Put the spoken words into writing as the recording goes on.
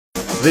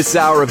This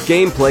hour of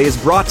gameplay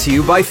is brought to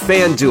you by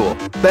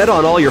FanDuel. Bet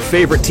on all your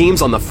favorite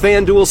teams on the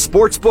FanDuel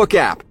Sportsbook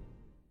app.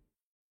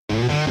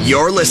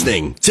 You're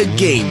listening to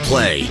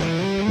Gameplay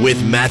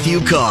with Matthew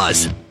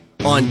Cause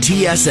on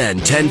TSN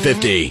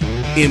 1050.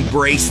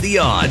 Embrace the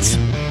odds.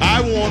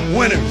 I want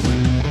winners.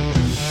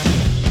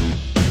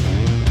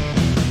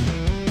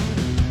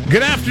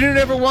 Good afternoon,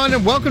 everyone,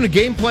 and welcome to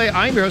Gameplay.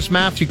 I'm your host,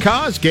 Matthew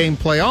Cause.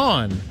 Gameplay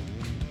on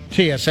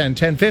TSN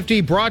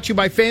 1050, brought to you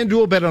by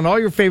FanDuel. Bet on all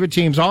your favorite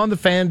teams on the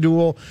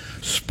FanDuel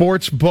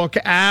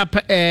Sportsbook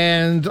app.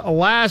 And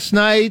last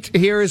night,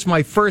 here is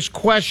my first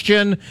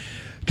question.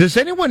 Does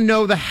anyone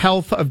know the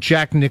health of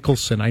Jack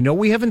Nicholson? I know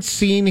we haven't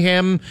seen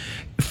him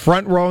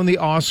front row in the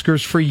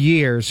Oscars for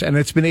years, and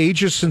it's been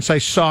ages since I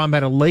saw him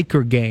at a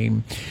Laker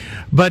game.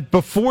 But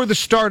before the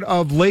start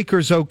of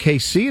Lakers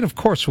OKC, and of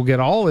course we'll get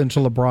all into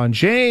LeBron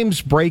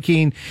James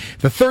breaking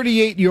the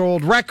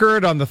 38-year-old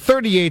record on the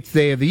 38th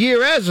day of the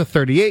year as a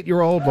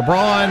 38-year-old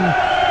LeBron,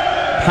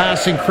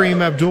 passing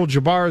Kareem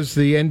Abdul-Jabbar as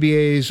the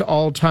NBA's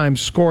all-time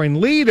scoring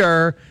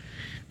leader.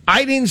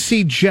 I didn't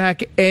see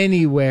Jack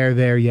anywhere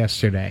there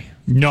yesterday.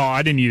 No,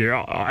 I didn't either.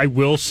 I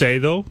will say,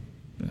 though,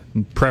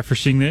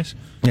 prefacing this,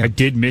 I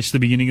did miss the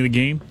beginning of the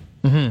game.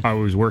 Mm-hmm. I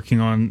was working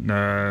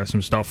on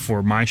some stuff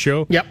for my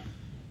show. Yep.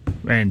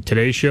 And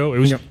today's show. It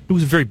was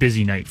a very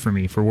busy night for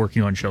me for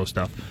working on show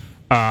stuff.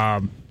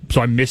 So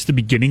I missed the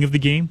beginning of the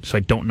game, so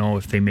I don't know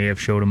if they may have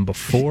showed him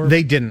before.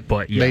 They didn't.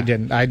 But yeah. They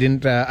didn't. I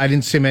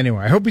didn't see him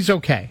anywhere. I hope he's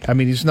okay. I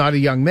mean, he's not a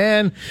young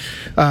man,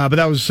 but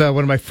that was one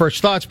of my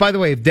first thoughts. By the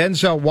way, if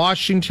Denzel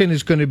Washington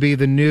is going to be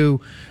the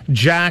new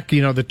Jack,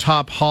 the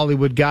top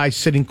Hollywood guy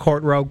sitting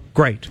court row,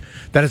 great.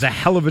 That is a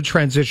hell of a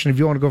transition. If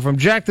you want to go from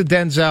Jack to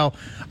Denzel,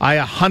 I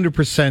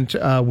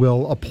 100%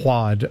 will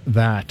applaud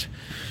that.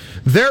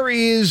 There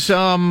is...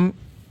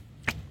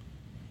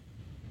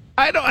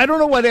 I don't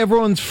know what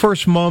everyone's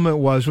first moment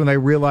was when they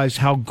realized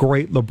how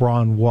great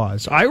LeBron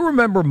was. I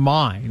remember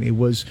mine. It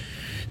was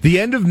the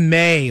end of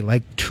May,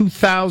 like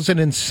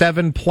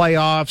 2007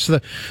 playoffs.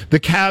 The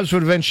Cavs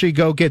would eventually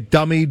go get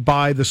dummied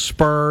by the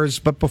Spurs.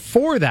 But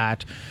before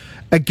that,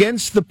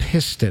 against the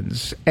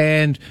Pistons.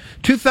 And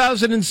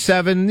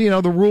 2007,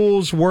 the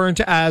rules weren't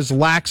as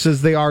lax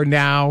as they are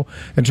now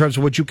in terms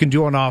of what you can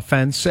do on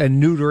offense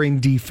and neutering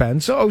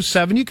defense.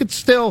 2007,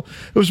 it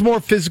was a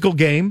more physical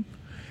game.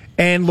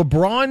 And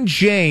LeBron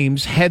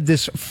James had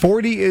this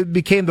it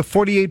became the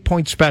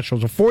 48-point special.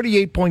 It was a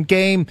 48-point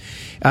game,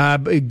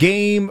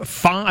 game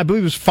 5, I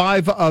believe it was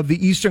 5 of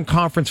the Eastern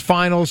Conference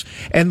Finals.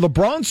 And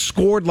LeBron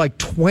scored like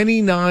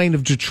 29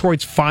 of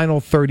Detroit's final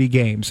 30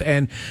 games.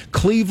 And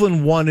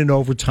Cleveland won in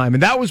overtime.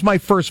 And that was my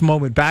first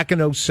moment back in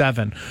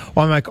 2007.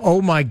 I'm like,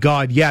 oh my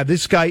God, yeah,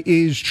 this guy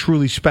is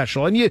truly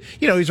special. And,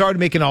 he's already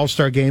making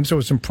All-Star games, so it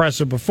was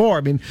impressive before.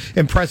 I mean,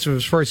 impressive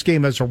his first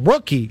game as a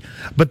rookie.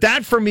 But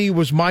that for me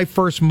was my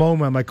first moment.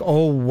 I'm like,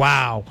 oh,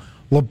 wow,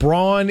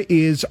 LeBron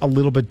is a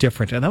little bit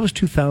different. And that was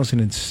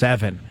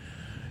 2007.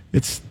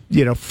 It's,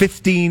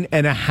 15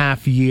 and a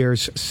half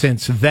years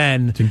since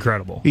then. It's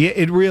incredible. Yeah,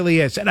 it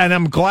really is. And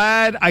I'm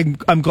glad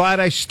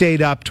I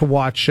stayed up to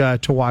watch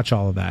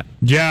all of that.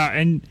 Yeah,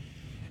 and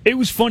it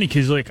was funny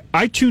because,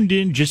 I tuned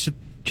in just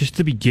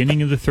the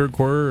beginning of the third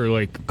quarter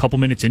or, a couple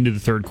minutes into the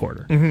third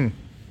quarter. Mm-hmm.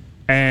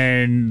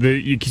 And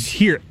you could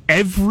hear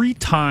every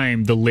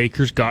time the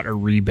Lakers got a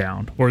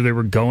rebound or they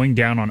were going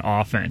down on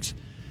offense,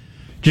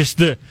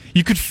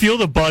 you could feel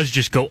the buzz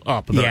just go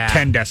up about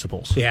 10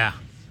 decibels. Yeah.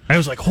 And I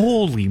was like,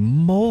 holy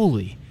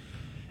moly.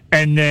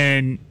 And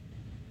then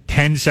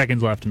 10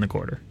 seconds left in the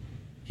quarter.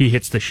 He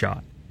hits the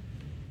shot.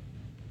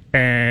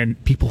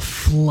 And people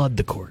flood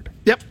the court.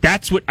 Yep.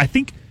 That's what I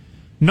think.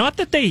 Not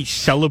that they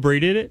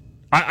celebrated it.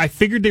 I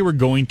figured they were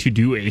going to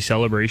do a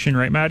celebration,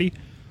 right, Maddie?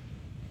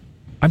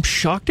 I'm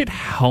shocked at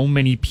how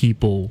many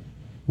people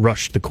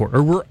rushed the court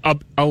or were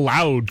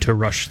allowed to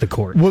rush the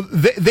court. Well,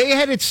 they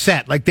had it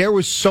set. There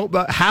was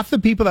half the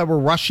people that were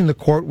rushing the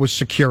court was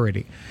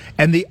security.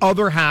 And the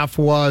other half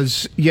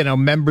was,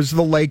 members of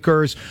the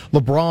Lakers,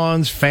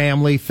 LeBron's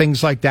family,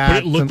 things like that.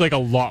 But it looked like a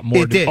lot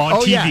more it did. On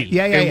TV.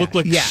 Yeah. It looked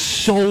like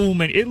so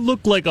many. It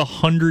looked like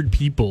 100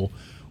 people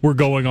were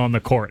going on the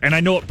court. And I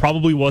know it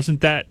probably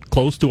wasn't that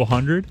close to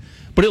 100,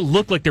 but it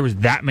looked like there was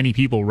that many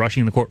people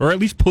rushing the court, or at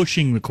least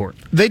pushing the court.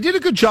 They did a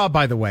good job,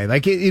 by the way.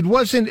 It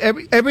wasn't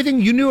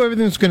everything. You knew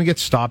everything was going to get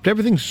stopped.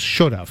 Everything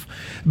should have,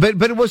 but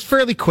it was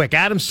fairly quick.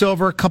 Adam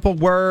Silver, a couple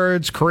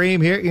words.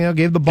 Kareem here,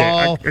 gave the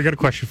ball. Okay, I got a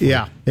question for you.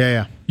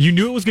 Yeah. You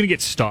knew it was going to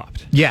get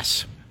stopped.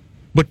 Yes,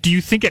 but do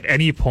you think at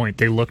any point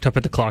they looked up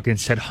at the clock and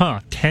said,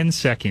 10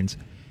 seconds.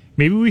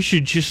 Maybe we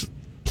should just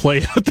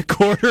play out the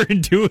quarter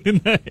and do it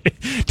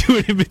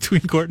in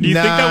between quarters? Do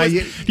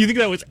you think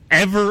that was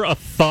ever a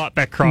thought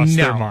that crossed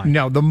their mind?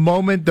 No, the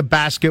moment the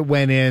basket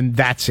went in,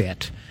 that's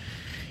it.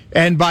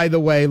 And by the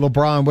way,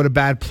 LeBron, what a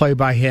bad play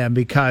by him,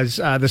 because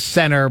the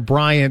center,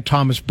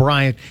 Thomas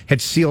Bryant,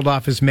 had sealed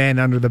off his man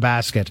under the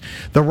basket.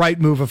 The right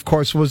move, of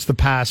course, was the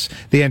pass,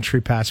 the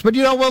entry pass. But,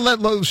 we'll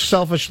let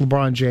selfish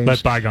LeBron James.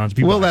 Let bygones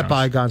be bygones. We'll let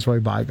bygones be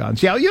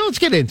bygones. Yeah, let's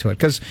get into it,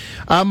 because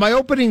my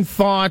opening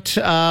thought...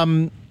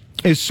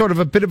 is sort of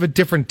a bit of a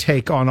different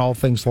take on all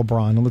things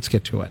LeBron, and let's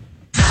get to it.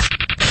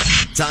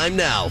 Time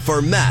now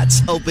for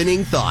Matt's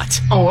opening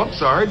thought. Oh, I'm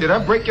sorry. Did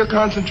I break your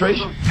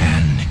concentration?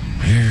 And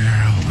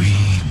here we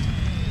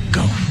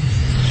go.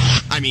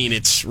 I mean,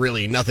 it's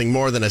really nothing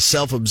more than a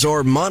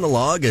self-absorbed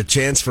monologue, a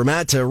chance for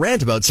Matt to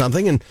rant about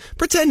something and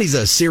pretend he's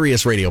a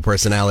serious radio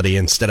personality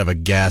instead of a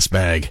gas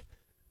bag.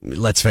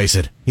 Let's face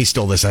it, he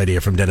stole this idea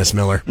from Dennis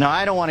Miller. Now,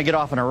 I don't want to get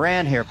off on a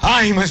rant here.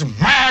 I'm as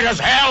mad as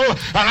hell, and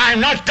I'm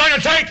not going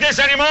to take this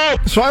anymore.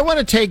 So I want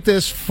to take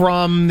this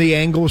from the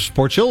angle of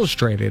Sports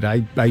Illustrated.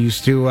 I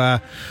used to, I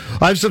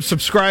was a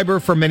subscriber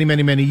for many,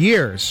 many, many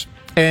years.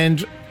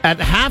 And at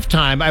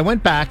halftime, I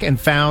went back and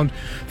found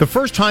the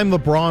first time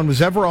LeBron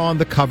was ever on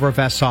the cover of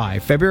SI,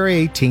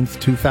 February 18th,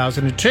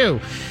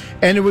 2002.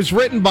 And it was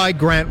written by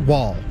Grant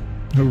Wall,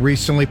 who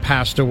recently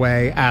passed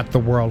away at the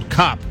World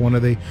Cup. One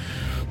of the,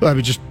 I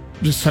mean, just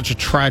such a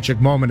tragic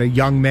moment, a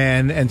young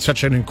man and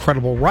such an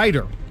incredible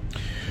writer.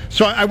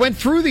 So I went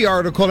through the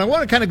article, and I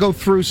want to kind of go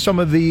through some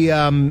of the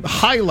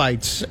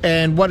highlights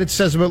and what it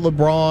says about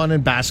LeBron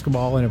and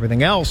basketball and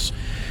everything else.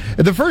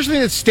 The first thing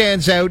that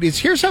stands out is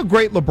here's how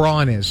great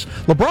LeBron is.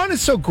 LeBron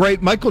is so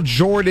great, Michael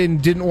Jordan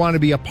didn't want to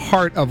be a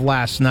part of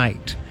last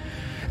night.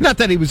 Not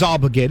that he was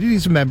obligated,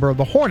 he's a member of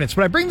the Hornets,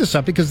 but I bring this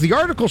up because the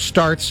article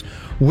starts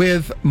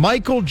with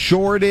Michael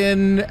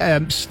Jordan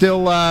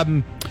still,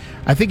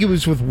 I think he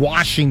was with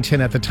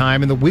Washington at the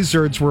time, and the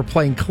Wizards were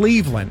playing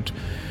Cleveland.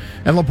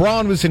 And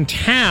LeBron was in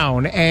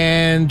town,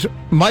 and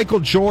Michael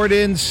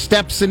Jordan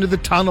steps into the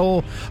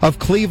tunnel of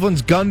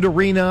Cleveland's Gund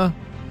Arena,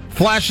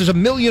 flashes a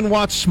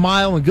 1,000,000-watt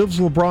smile, and gives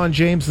LeBron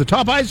James, the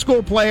top high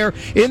school player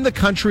in the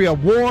country, a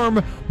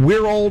warm,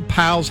 we're old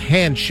pals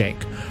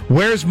handshake.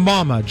 Where's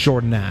Mama?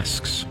 Jordan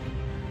asks.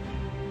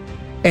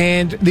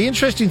 And the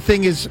interesting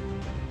thing is,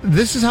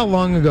 this is how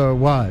long ago it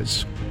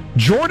was.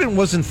 Jordan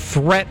wasn't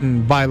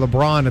threatened by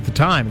LeBron at the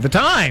time. At the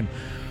time,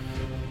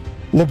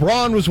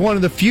 LeBron was one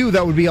of the few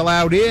that would be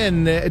allowed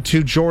in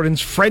to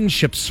Jordan's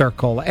friendship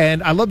circle.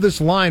 And I love this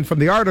line from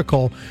the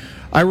article.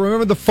 I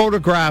remember the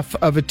photograph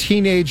of a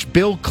teenage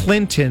Bill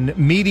Clinton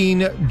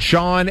meeting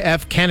John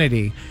F.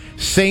 Kennedy.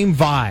 Same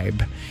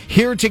vibe.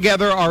 Here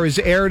together are His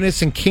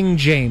Airness and King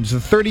James, the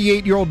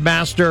 38-year-old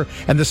master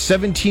and the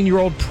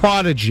 17-year-old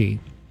prodigy.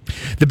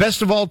 The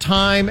best of all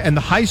time and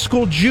the high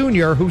school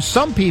junior who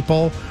some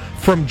people,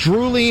 from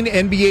drooling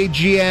NBA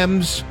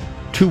GMs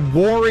to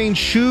warring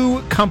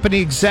shoe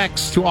company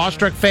execs to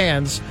awestruck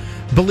fans,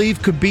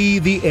 believe could be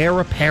the heir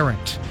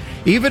apparent.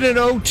 Even in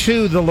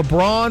 2002, the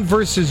LeBron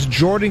versus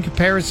Jordan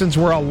comparisons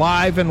were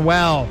alive and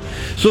well.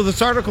 So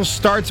this article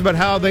starts about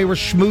how they were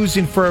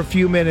schmoozing for a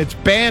few minutes,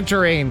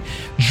 bantering,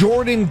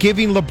 Jordan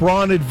giving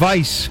LeBron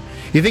advice.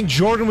 You think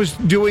Jordan was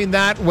doing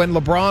that when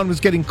LeBron was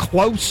getting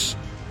close?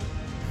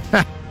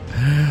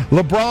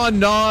 LeBron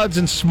nods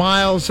and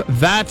smiles.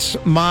 That's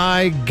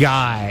my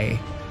guy.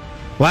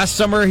 Last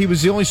summer, he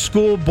was the only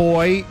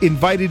schoolboy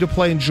invited to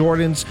play in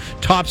Jordan's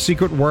top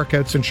secret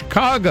workouts in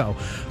Chicago.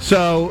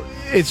 So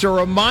it's a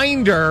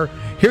reminder,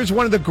 here's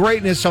one of the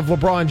greatness of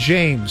LeBron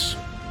James.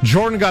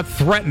 Jordan got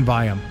threatened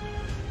by him.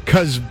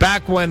 Because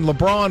back when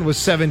LeBron was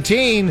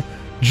 17,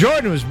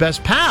 Jordan was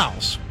best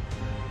pals.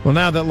 Well,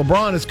 now that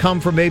LeBron has come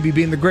from maybe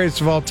being the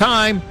greatest of all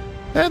time,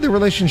 the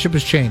relationship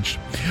has changed.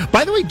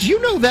 By the way, do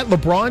you know that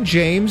LeBron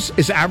James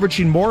is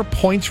averaging more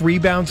points,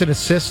 rebounds, and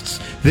assists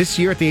this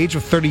year at the age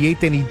of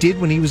 38 than he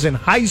did when he was in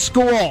high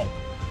school?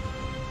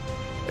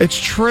 It's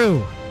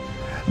true.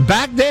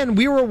 Back then,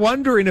 we were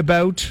wondering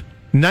about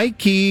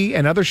Nike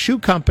and other shoe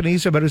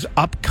companies about his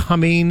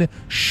upcoming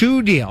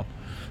shoe deal.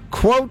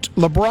 Quote,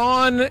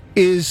 LeBron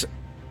is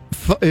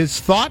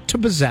thought to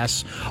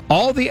possess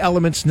all the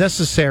elements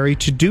necessary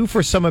to do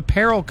for some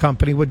apparel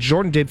company what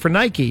Jordan did for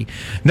Nike.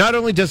 Not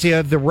only does he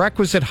have the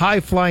requisite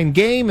high-flying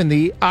game and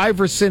the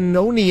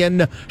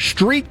Iversonian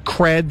street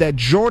cred that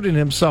Jordan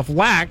himself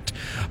lacked,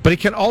 but he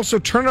can also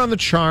turn on the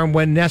charm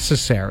when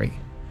necessary.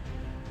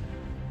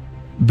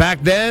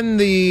 Back then,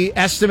 the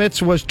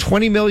estimates was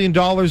 $20 million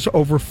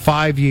over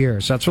 5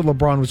 years. That's what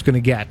LeBron was going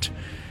to get.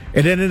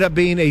 It ended up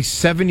being a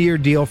 7-year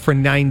deal for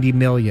 $90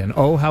 million.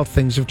 Oh, how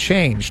things have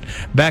changed.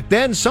 Back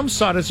then, some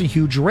saw it as a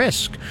huge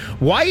risk.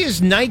 Why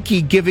is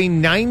Nike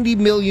giving $90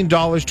 million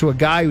to a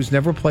guy who's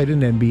never played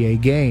an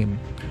NBA game?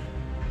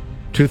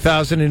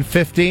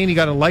 2015, he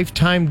got a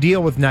lifetime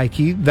deal with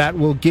Nike that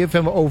will give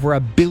him over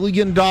 $1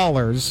 billion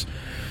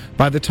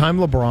by the time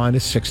LeBron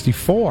is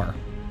 64.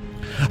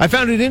 I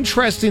found it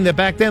interesting that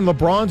back then,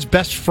 LeBron's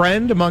best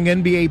friend among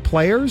NBA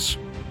players,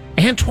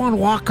 Antoine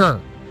Walker.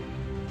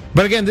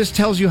 But again, this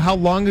tells you how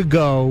long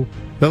ago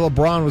that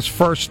LeBron was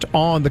first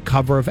on the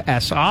cover of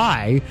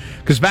SI.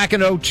 Because back in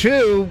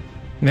 2002,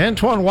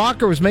 Antoine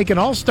Walker was making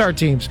all-star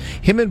teams.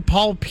 Him and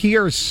Paul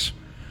Pierce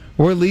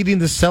were leading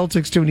the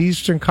Celtics to an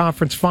Eastern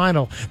Conference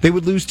final. They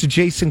would lose to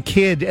Jason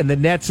Kidd and the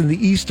Nets in the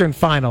Eastern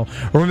final.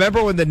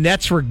 Remember when the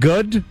Nets were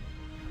good?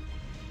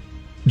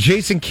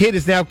 Jason Kidd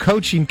is now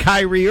coaching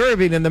Kyrie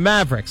Irving and the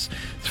Mavericks.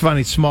 It's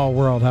funny, small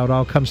world, how it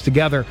all comes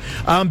together.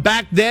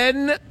 Back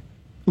then,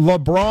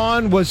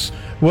 LeBron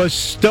was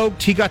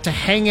stoked he got to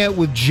hang out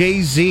with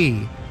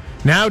Jay-Z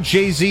Now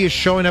Jay-Z is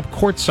showing up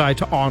courtside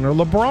to honor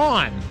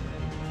LeBron.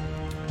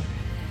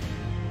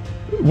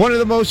 One of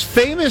the most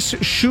famous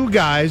shoe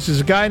guys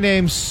is a guy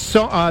named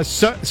Sonny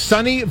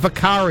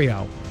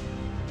Vaccaro.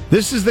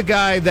 This is the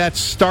guy that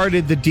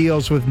started the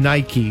deals with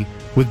Nike,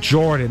 with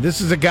Jordan.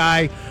 This is a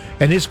guy,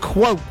 and his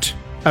quote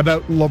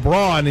about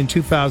LeBron in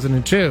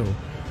 2002.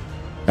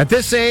 At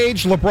this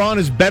age, LeBron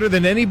is better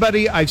than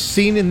anybody I've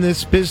seen in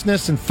this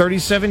business in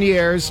 37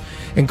 years,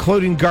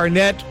 including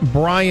Garnett,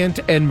 Bryant,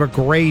 and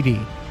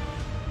McGrady.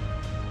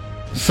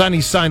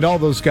 Sonny signed all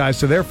those guys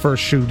to their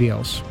first shoe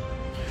deals.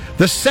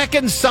 The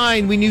second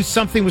sign we knew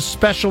something was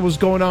special was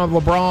going on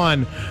with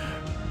LeBron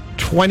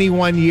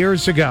 21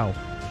 years ago.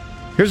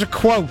 Here's a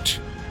quote.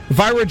 If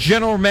I were a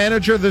general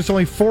manager, there's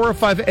only 4 or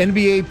 5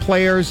 NBA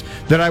players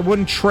that I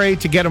wouldn't trade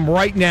to get them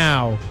right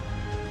now,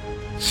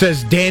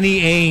 says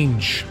Danny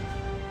Ainge.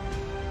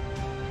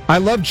 I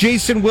love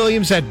Jason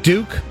Williams at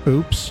Duke.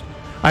 Oops.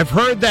 I've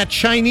heard that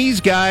Chinese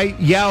guy,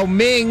 Yao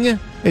Ming,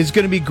 is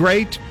going to be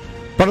great.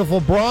 But if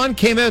LeBron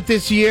came out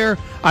this year,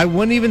 I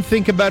wouldn't even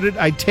think about it.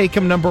 I'd take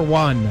him number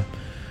 1.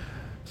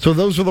 So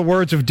those are the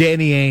words of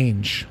Danny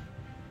Ainge.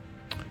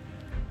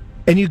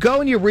 And you go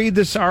and you read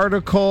this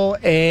article,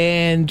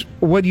 and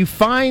what you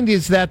find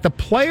is that the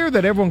player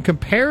that everyone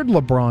compared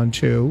LeBron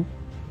to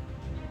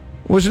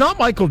was not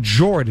Michael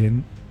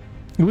Jordan.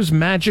 It was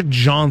Magic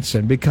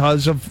Johnson,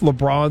 because of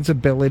LeBron's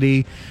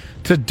ability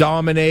to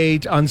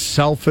dominate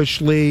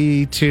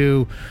unselfishly,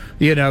 to,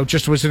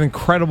 just was an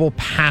incredible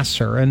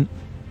passer. And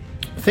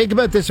think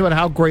about this, about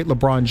how great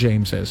LeBron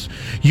James is.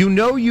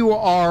 You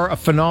are a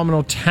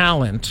phenomenal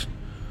talent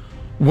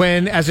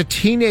when, as a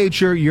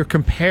teenager, you're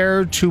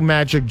compared to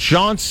Magic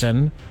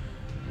Johnson,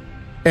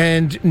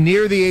 and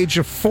near the age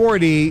of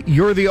 40,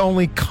 you're the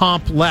only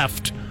comp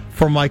left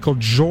for Michael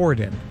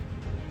Jordan.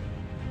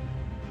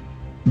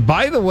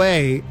 By the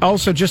way,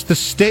 also just the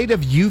state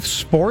of youth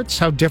sports,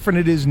 how different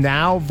it is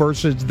now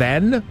versus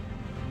then.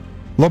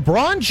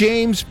 LeBron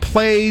James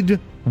played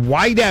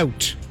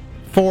wideout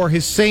for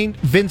his St.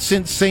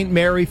 Vincent St.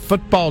 Mary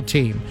football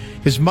team.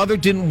 His mother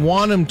didn't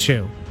want him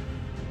to.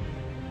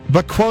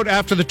 But, quote,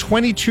 after the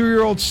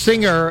 22-year-old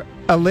singer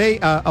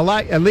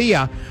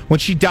Aaliyah, when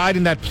she died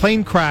in that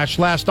plane crash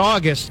last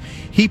August,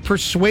 he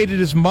persuaded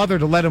his mother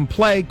to let him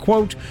play,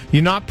 quote,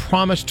 "You're not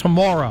promised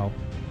tomorrow."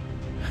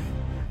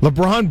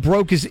 LeBron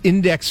broke his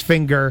index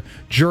finger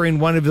during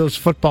one of those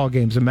football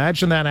games.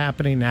 Imagine that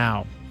happening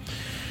now.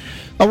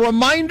 A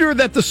reminder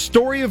that the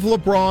story of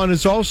LeBron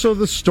is also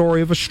the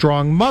story of a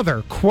strong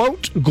mother.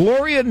 Quote,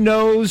 Gloria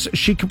knows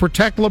she can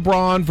protect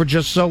LeBron for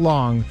just so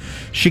long.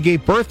 She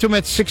gave birth to him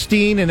at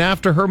 16, and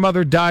after her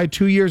mother died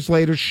 2 years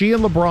later, she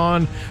and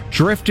LeBron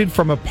drifted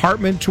from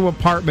apartment to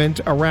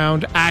apartment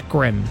around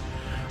Akron.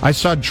 I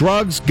saw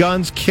drugs,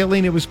 guns,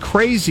 killing. It was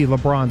crazy,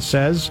 LeBron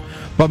says.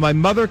 But my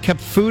mother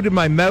kept food in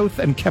my mouth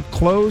and kept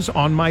clothes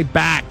on my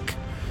back.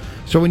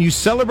 So when you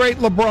celebrate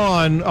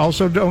LeBron,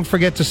 also don't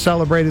forget to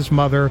celebrate his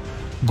mother,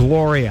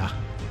 Gloria.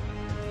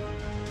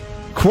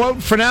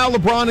 Quote, for now,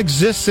 LeBron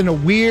exists in a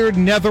weird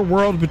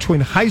netherworld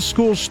between high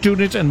school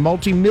student and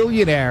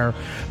multimillionaire,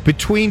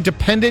 between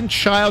dependent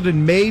child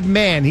and made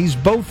man. He's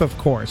both, of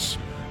course.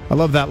 I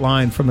love that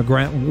line from the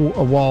Grant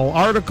Wall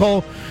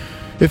article.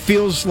 It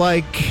feels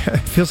like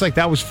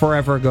that was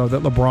forever ago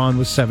that LeBron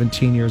was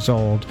 17 years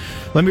old.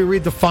 Let me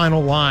read the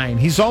final line.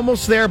 He's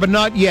almost there, but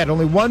not yet.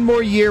 Only one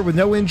more year with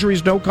no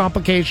injuries, no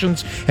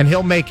complications, and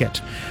he'll make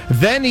it.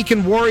 Then he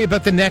can worry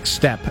about the next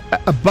step.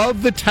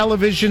 Above the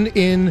television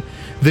in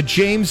the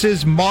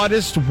James's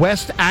modest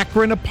West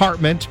Akron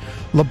apartment,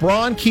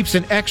 LeBron keeps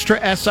an extra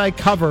SI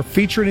cover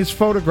featuring his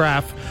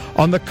photograph.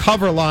 On the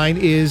cover line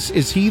is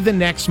he the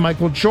next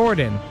Michael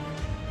Jordan?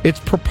 It's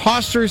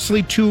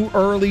preposterously too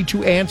early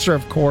to answer,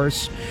 of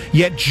course.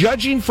 Yet,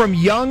 judging from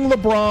young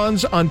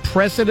LeBron's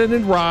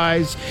unprecedented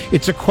rise,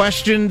 it's a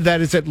question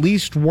that is at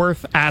least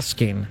worth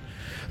asking.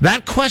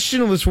 That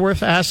question was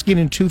worth asking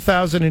in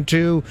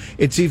 2002.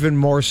 It's even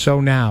more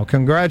so now.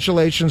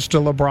 Congratulations to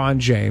LeBron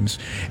James.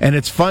 And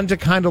it's fun to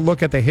kind of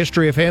look at the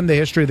history of him, the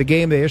history of the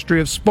game, the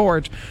history of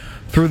sport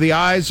through the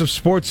eyes of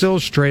Sports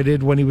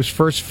Illustrated when he was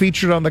first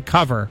featured on the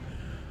cover,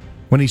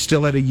 when he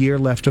still had a year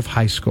left of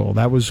high school.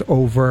 That was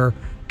over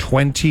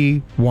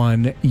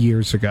 21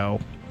 years ago.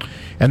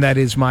 And that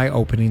is my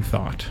opening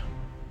thought.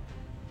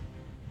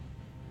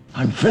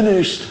 I'm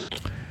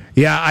finished.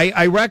 Yeah,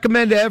 I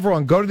recommend to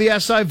everyone, go to the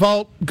SI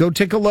Vault, go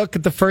take a look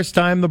at the first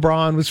time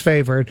LeBron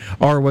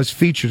was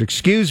featured,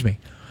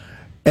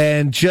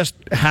 and just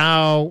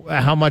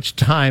how much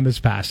time has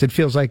passed. It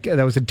feels like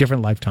that was a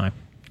different lifetime.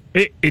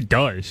 It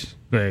does.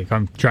 Like,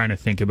 I'm trying to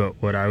think about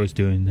what I was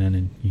doing then,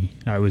 and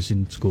I was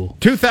in school.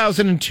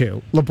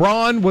 2002.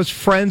 LeBron was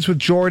friends with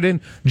Jordan.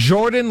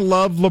 Jordan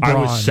loved LeBron. I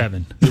was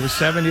 7. He was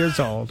 7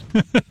 years old.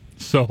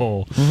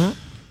 So,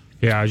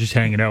 yeah, I was just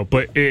hanging out.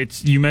 But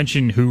you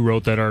mentioned who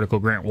wrote that article,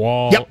 Grant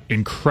Wall. Yep.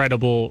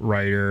 Incredible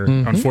writer.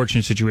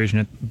 Unfortunate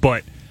situation.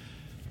 But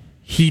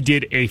he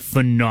did a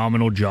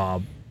phenomenal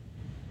job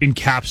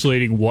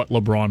encapsulating what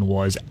LeBron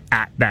was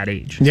at that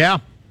age. Yeah.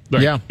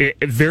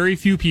 Very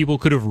few people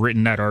could have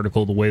written that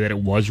article the way that it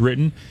was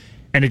written,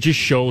 And it just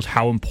shows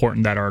how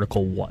important that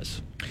article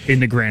was in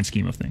the grand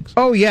scheme of things.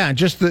 Oh yeah,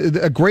 just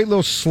a great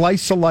little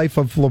slice of life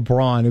of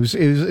LeBron.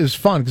 It was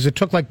fun because it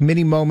took like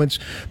mini moments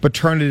but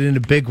turned it into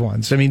big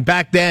ones. I mean,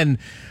 back then,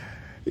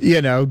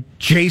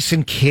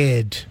 Jason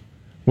Kidd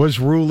was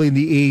ruling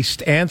the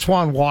East.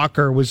 Antoine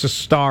Walker was a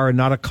star and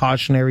not a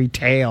cautionary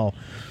tale.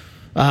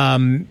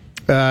 You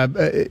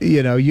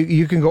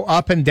can go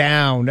up and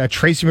down.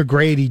 Tracy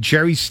McGrady,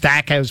 Jerry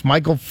Stackhouse,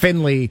 Michael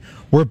Finley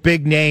were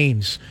big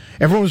names.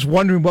 Everyone was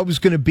wondering what was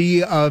going to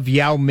be of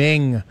Yao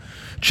Ming.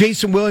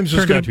 Jason Williams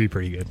turned out to be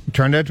pretty good.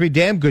 Turned out to be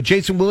damn good.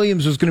 Jason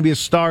Williams was going to be a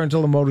star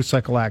until a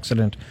motorcycle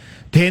accident.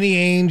 Danny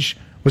Ainge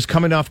was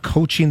coming off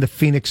coaching the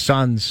Phoenix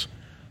Suns.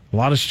 A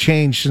lot has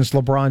changed since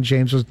LeBron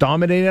James was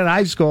dominating at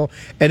high school.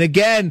 And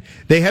again,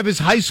 they have his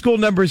high school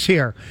numbers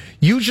here.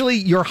 Usually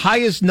your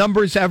highest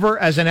numbers ever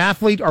as an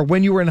athlete are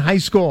when you were in high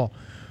school.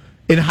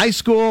 In high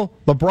school,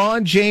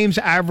 LeBron James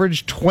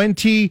averaged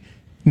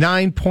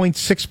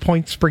 29.6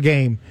 points per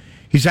game.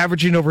 He's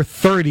averaging over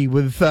 30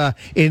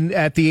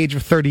 at the age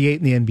of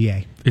 38 in the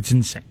NBA. It's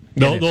insane.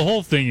 The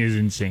whole thing is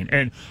insane.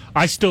 And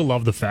I still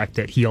love the fact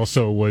that he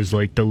also was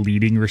like the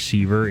leading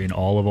receiver in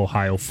all of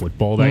Ohio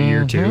football that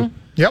year, too.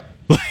 Yep.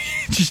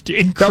 Just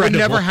incredible. That would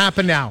never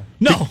happen now.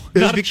 No,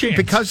 not a chance.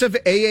 Because of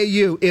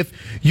AAU, if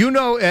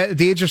at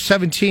the age of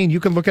 17, you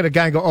can look at a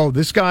guy and go, oh,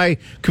 this guy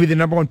could be the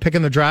number one pick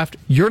in the draft.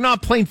 You're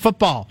not playing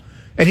football.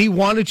 And he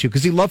wanted to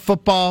because he loved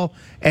football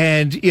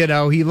and,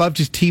 he loved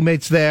his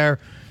teammates there.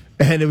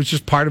 And it was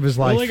just part of his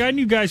life. Well, I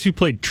knew guys who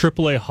played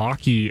AAA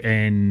hockey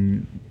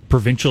and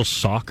provincial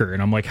soccer.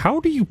 And I'm like, how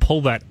do you pull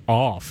that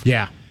off?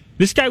 Yeah.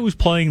 This guy was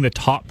playing the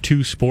top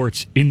 2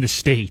 sports in the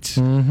States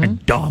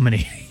and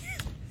dominating.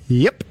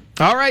 Yep.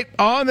 All right,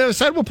 on the other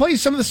side, we'll play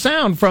some of the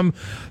sound from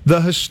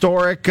the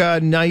historic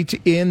night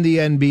in the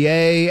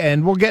NBA,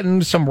 and we'll get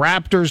into some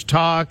Raptors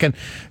talk, and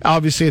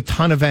obviously a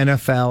ton of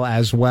NFL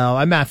as well.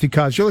 I'm Matthew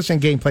Cos. You're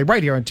listening to Gameplay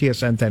right here on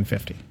TSN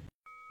 1050.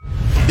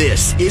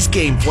 This is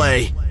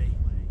Gameplay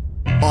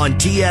on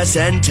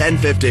TSN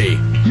 1050.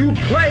 You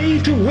play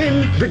to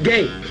win the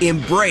game.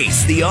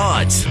 Embrace the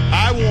odds.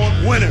 I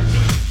want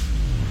winners.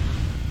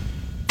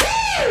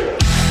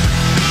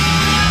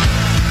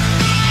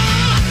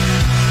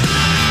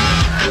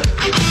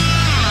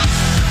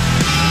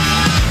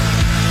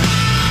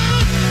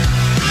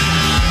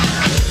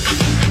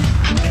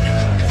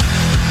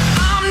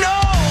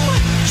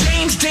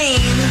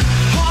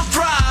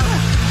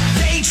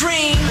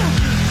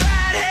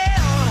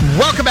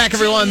 Welcome back,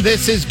 everyone.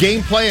 This is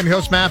Gameplay. I'm your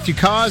host, Matthew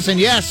Cos. And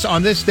yes,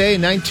 on this day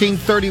in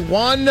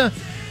 1931,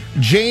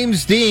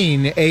 James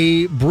Dean,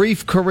 a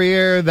brief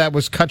career that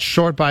was cut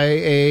short by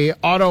a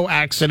auto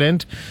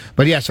accident.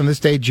 But yes, on this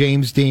day,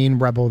 James Dean,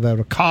 Rebel Without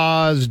a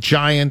Cause,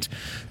 Giant,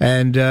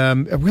 and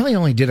really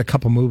only did a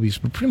couple movies,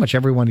 but pretty much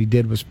everyone he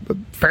did was a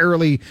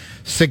fairly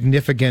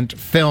significant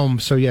film.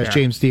 So yes, yeah.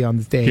 James Dean on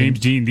this day. James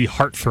Dean, the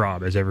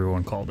heartthrob, as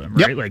everyone called him,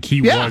 right? Yep. Like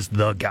he was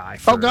the guy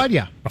for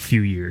a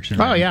few years.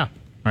 Yeah.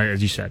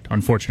 As you said,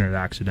 unfortunate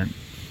accident.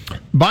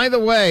 By the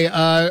way,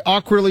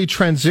 awkwardly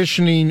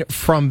transitioning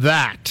from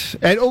that,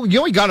 and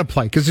we got to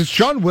play because it's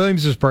John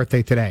Williams'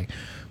 birthday today.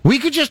 We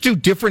could just do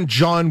different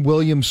John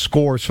Williams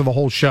scores for the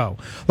whole show.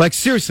 Like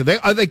seriously,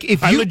 I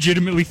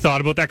legitimately thought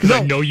about that because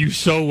I know you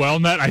so well,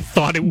 Matt. I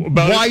thought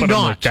about why it. But not?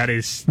 I'm like, that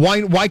is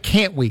why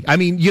can't we? I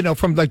mean,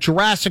 from like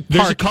Jurassic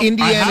Park,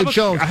 Indiana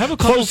Jones,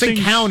 Close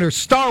Encounters,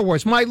 Star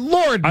Wars. My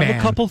Lord, man! I have a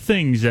couple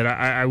things that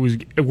I was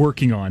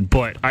working on,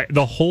 but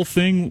the whole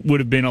thing would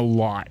have been a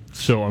lot.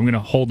 So I'm going to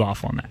hold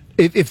off on that.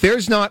 If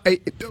there's not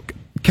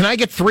can I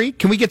get 3?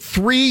 Can we get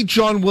 3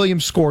 John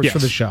Williams scores for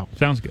the show?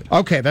 Sounds good.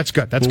 Okay, that's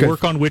good. We'll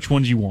work on which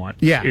ones you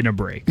want in a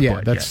break.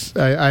 Yeah,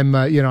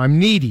 I'm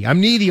needy.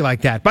 I'm needy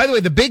like that. By the way,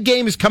 the big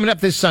game is coming up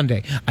this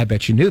Sunday. I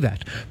bet you knew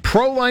that.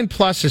 Proline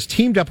Plus has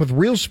teamed up with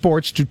Real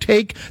Sports to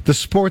take the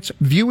sports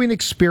viewing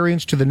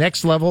experience to the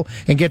next level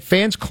and get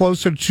fans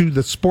closer to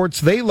the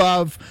sports they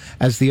love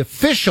as the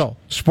official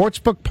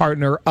sportsbook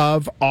partner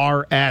of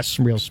RS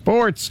Real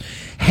Sports.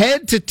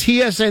 Head to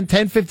TSN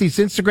 1050's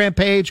Instagram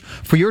page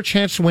for your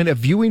chance to win a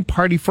viewing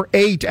party for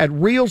 8 at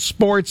Real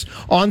Sports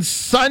on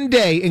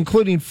Sunday,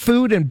 including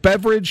food and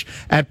beverage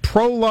at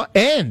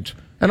Proline.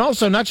 And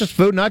also not just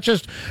food, not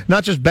just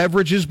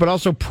beverages, but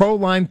also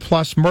Proline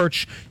Plus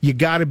merch. You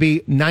got to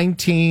be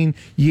 19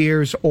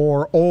 years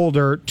or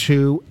older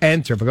to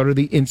enter. But go to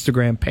the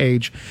Instagram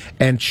page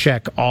and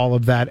check all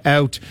of that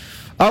out.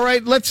 All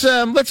right, let's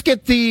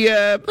get the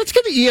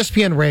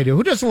ESPN Radio.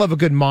 Who doesn't love a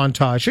good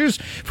montage? Here's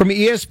from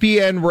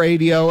ESPN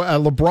Radio, a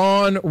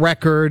LeBron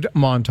record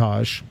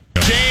montage.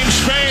 James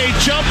Spade,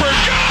 jumper,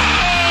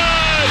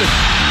 good!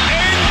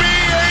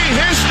 NBA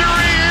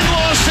history in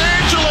Los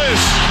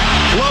Angeles.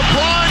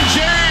 LeBron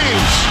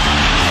James,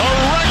 a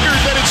record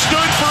that had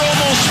stood for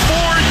almost 4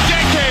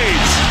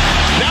 decades,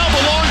 now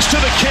belongs to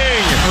the King.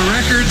 A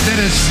record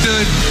that has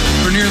stood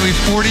for nearly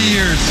 40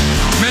 years.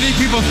 Many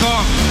people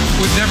thought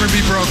would never be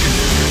broken.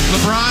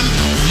 LeBron,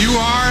 you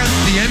are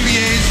the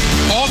NBA's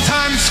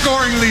all-time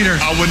scoring leader.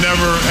 I would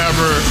never,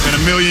 ever in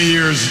a million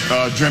years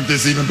dreamt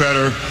this even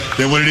better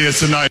than what it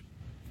is tonight.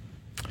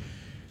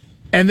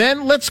 And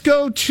then let's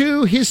go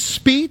to his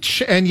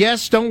speech. And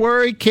yes, don't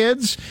worry,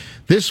 kids.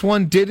 This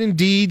one did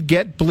indeed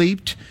get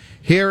bleeped.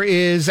 Here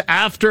is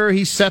after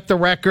he set the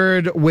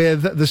record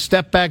with the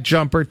step-back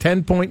jumper,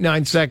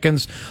 10.9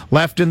 seconds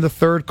left in the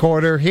third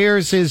quarter.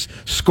 Here's his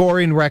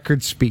scoring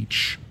record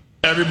speech.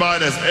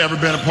 Everybody that's ever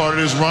been a part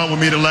of this run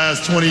with me the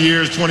last 20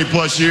 years,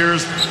 20-plus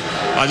years,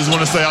 I just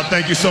want to say I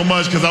thank you so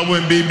much because I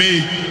wouldn't be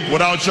me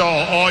without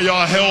y'all. All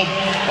y'all help,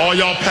 all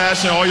y'all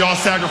passion, all y'all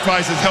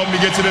sacrifices helped me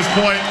get to this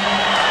point.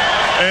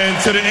 And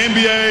to the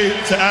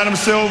NBA, to Adam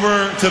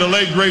Silver, to the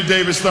late, great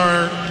David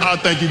Stern, I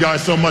thank you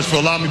guys so much for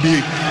allowing me to be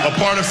a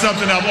part of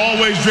something I've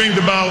always dreamed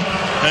about.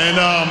 And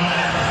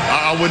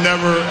I would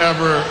never,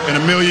 ever in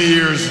a million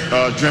years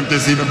dreamt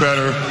this even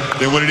better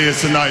than what it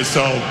is tonight.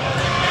 So,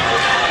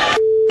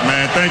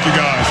 man, thank you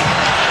guys.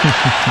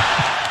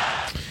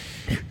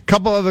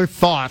 Couple other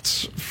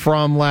thoughts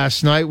from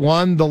last night.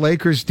 One, the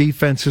Lakers'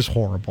 defense is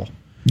horrible.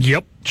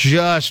 Yep.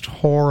 Just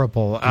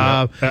horrible.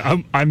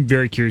 I'm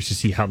very curious to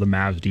see how the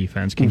Mavs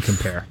defense can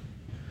compare.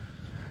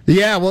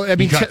 Yeah, well, I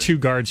mean, you got two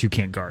guards who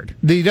can't guard.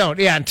 They don't.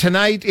 Yeah,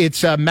 tonight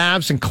it's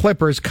Mavs and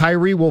Clippers.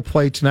 Kyrie will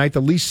play tonight,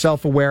 the least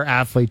self-aware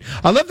athlete.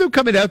 I love them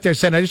coming out there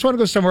saying, "I just want to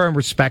go somewhere I'm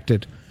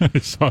respected."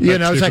 It's like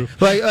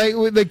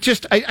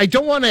just I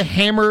don't want to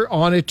hammer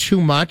on it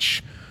too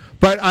much.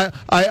 But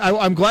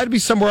I'm glad to be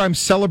somewhere I'm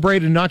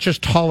celebrated, not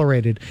just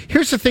tolerated.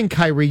 Here's the thing,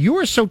 Kyrie. You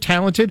are so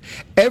talented,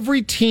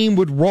 every team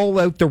would roll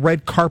out the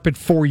red carpet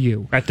for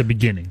you. At the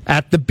beginning.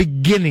 At the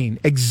beginning,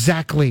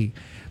 exactly.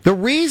 The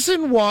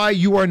reason why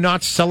you are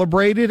not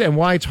celebrated and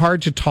why it's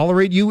hard to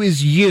tolerate you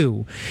is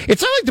you.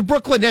 It's not like the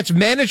Brooklyn Nets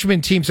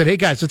management team said, "Hey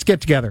guys, let's get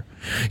together."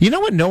 You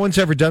know what no one's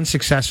ever done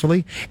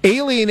successfully?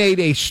 Alienate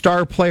a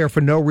star player for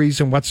no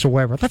reason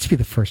whatsoever. Let's be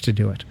the first to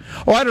do it.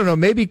 Oh, I don't know.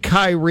 Maybe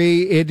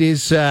Kyrie, it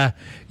is, the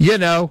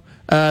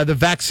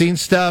vaccine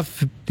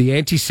stuff, the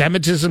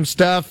anti-Semitism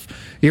stuff,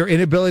 your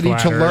inability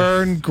to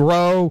learn,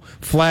 grow,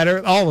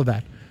 flatter, all of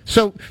that.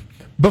 So,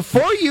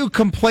 before you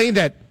complain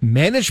that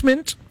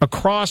management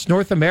across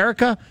North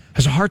America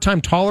has a hard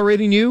time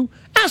tolerating you,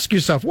 ask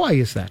yourself, why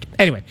is that?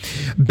 Anyway,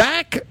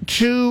 back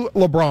to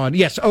LeBron.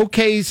 Yes,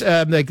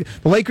 the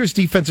Lakers'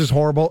 defense is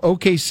horrible.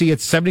 OKC at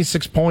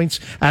 76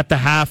 points at the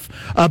half.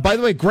 By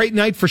the way, great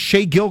night for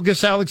Shai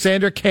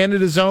Gilgeous-Alexander,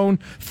 Canada's own.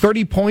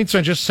 30 points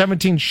on just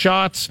 17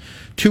 shots,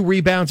 2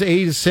 rebounds,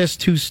 8 assists,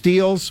 2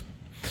 steals.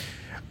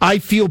 I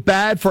feel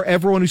bad for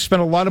everyone who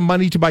spent a lot of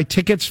money to buy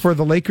tickets for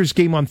the Lakers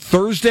game on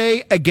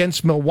Thursday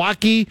against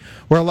Milwaukee,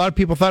 where a lot of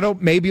people thought, oh,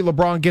 maybe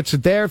LeBron gets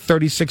it there.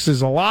 36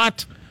 is a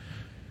lot.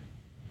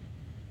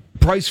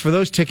 Price for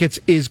those tickets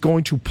is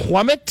going to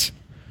plummet.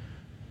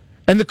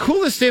 And the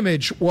coolest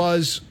image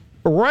was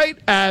right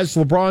as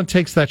LeBron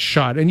takes that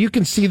shot. And you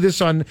can see this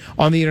on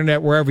the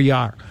internet wherever you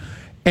are.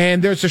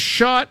 And there's a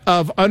shot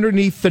of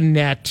underneath the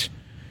net,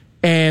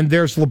 and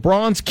there's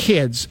LeBron's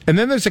kids, and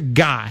then there's a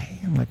guy,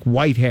 like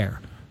white hair.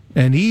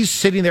 And he's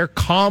sitting there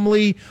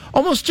calmly,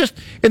 almost just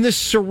in this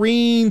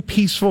serene,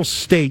 peaceful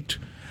state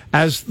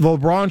as the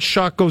LeBron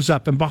shot goes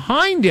up. And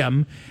behind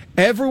him,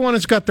 everyone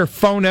has got their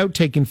phone out,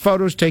 taking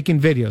photos,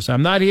 taking videos.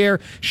 I'm not here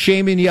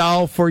shaming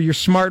y'all for your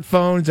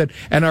smartphones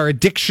and our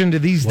addiction to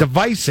these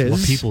devices.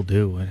 What people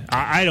do.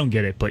 I don't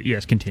get it, but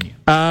yes, continue.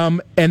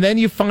 And then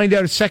you find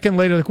out a second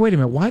later, like, wait a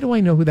minute, why do I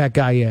know who that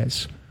guy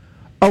is?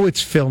 Oh,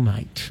 it's Phil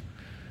Knight,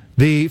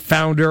 the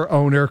founder,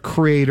 owner,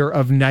 creator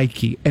of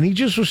Nike. And he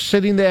just was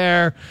sitting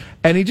there,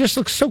 and he just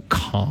looked so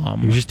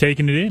calm. He was just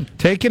taking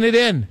it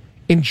in.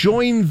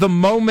 Enjoying the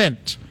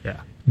moment.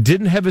 Yeah.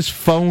 Didn't have his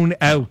phone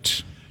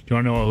out. Do you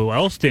want to know who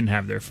else didn't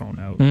have their phone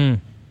out? It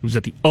was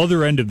at the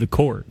other end of the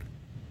court.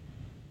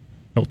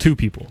 Well, 2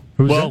 people.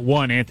 Who's that?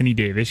 One, Anthony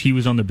Davis. He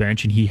was on the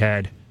bench, and he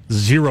had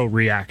 0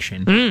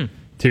 reaction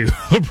to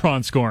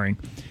LeBron scoring.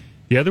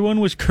 The other one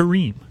was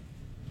Kareem.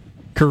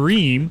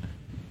 Kareem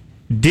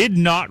did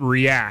not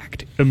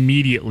react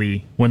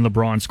immediately when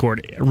LeBron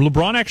scored.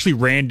 LeBron actually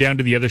ran down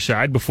to the other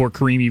side before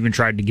Kareem even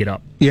tried to get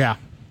up. Yeah.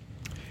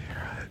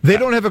 They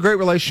don't have a great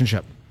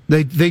relationship.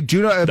 They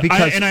do not,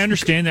 because I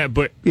understand that,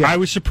 but I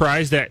was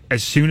surprised that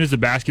as soon as the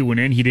basket went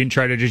in, he didn't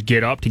try to just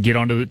get up to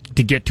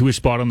get to his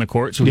spot on the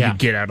court so he could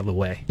get out of the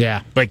way.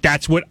 Yeah. Like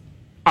that's what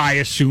I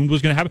assumed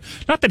was going to happen.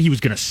 Not that he was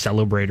going to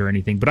celebrate or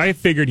anything, but I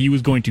figured he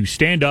was going to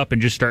stand up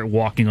and just start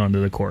walking onto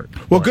the court.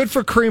 Well, good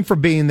for Kareem for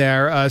being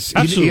there.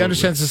 He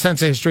understands the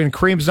sense of history, and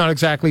Kareem's not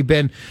exactly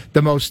been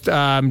the most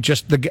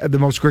the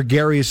most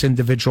gregarious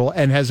individual,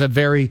 and has a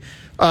very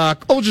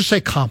I'll just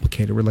say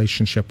complicated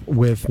relationship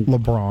with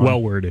LeBron.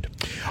 Well worded.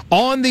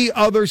 On the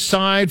other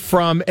side,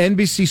 from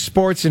NBC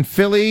Sports in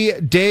Philly,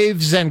 Dave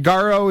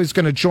Zangaro is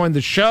going to join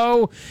the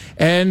show,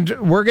 and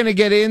we're going to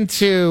get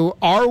into,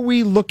 are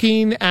we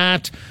looking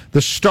at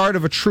the start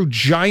of a true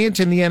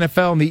giant in the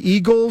NFL and the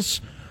Eagles,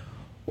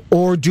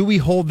 or do we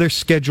hold their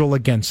schedule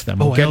against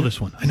them? Oh, I know this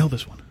one.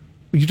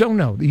 You don't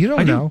know. You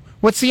don't know.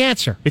 What's the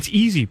answer? It's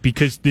easy,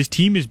 because this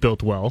team is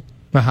built well.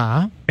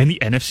 Uh-huh. And the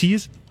NFC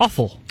is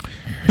awful.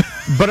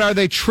 But are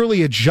they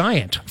truly a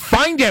giant?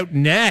 Find out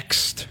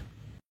next.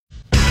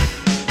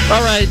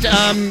 All right,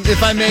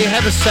 if I may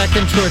have a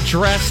second to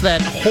address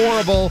that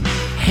horrible,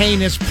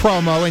 heinous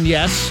promo, and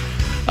yes,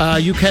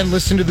 you can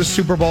listen to the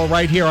Super Bowl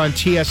right here on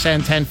TSN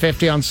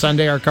 1050 on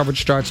Sunday. Our coverage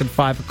starts at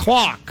 5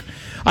 o'clock.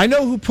 I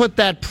know who put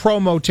that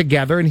promo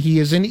together, and he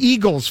is an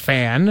Eagles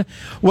fan.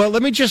 Well,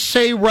 let me just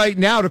say right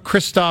now to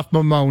Christoph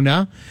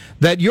Mamona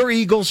that your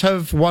Eagles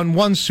have won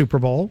 1 Super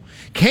Bowl.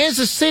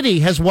 Kansas City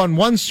has won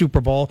 1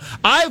 Super Bowl.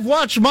 I've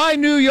watched my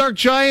New York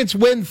Giants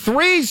win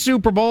 3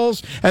 Super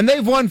Bowls, and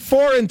they've won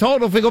 4 in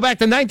total. If we go back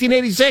to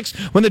 1986,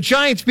 when the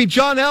Giants beat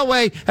John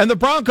Elway and the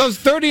Broncos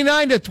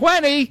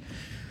 39-20...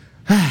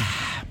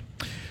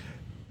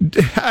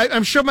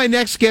 I'm sure my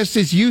next guest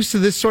is used to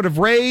this sort of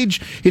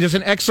rage. He does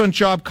an excellent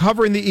job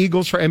covering the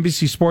Eagles for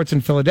NBC Sports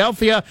in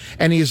Philadelphia,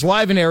 and he is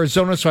live in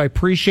Arizona, so I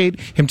appreciate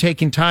him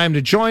taking time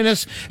to join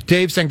us.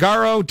 Dave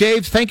Zangaro.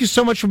 Dave, thank you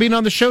so much for being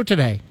on the show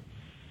today.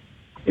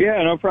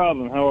 Yeah, no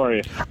problem. How are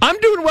you? I'm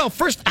doing well.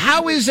 First,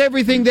 how is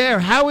everything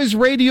there? How is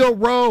Radio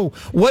Row?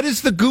 What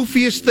is the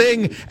goofiest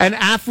thing an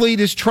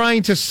athlete is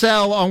trying to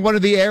sell on one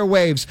of the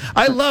airwaves?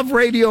 I love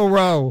Radio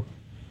Row.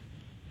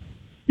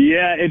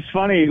 Yeah, it's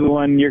funny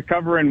when you're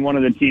covering one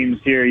of the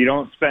teams here, you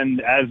don't spend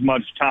as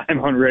much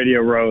time on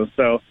Radio Row.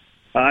 So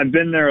I've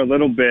been there a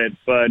little bit,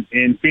 but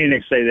in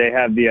Phoenix, they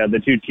have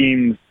the 2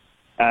 teams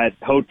at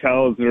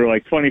hotels that are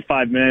like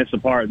 25 minutes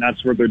apart, and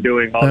that's where they're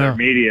doing all their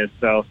media.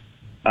 So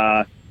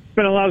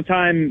spent a lot of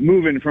time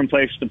moving from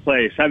place to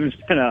place. Haven't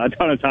spent a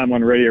ton of time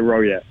on Radio Row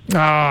yet.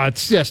 Oh,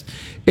 it's just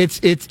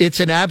it's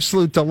an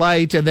absolute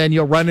delight. And then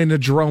you'll run into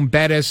Jerome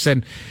Bettis,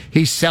 and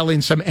he's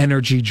selling some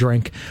energy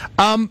drink.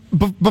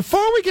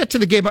 Before we get to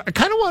the game, I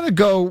kind of want to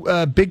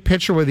go big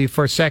picture with you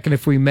for a second,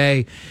 if we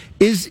may.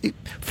 Is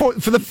for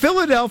the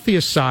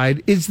Philadelphia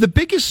side, is the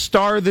biggest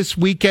star this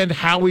weekend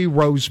Howie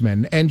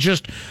Roseman, and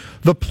just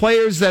the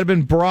players that have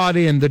been brought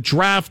in, the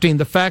drafting,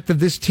 the fact that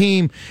this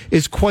team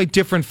is quite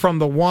different from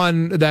the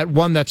one that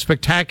won that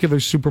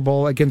spectacular Super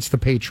Bowl against the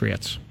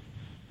Patriots?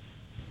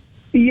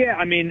 Yeah,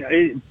 I mean,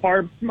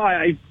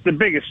 the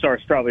biggest star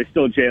is probably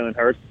still Jalen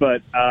Hurts,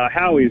 but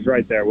Howie's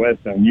right there with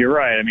him. You're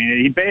right. I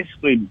mean, he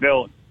basically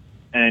built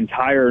an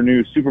entire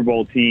new Super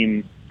Bowl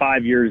team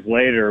 5 years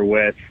later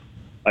with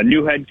a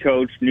new head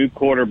coach, new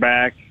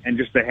quarterback, and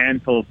just a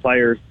handful of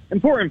players,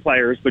 important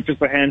players, but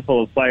just a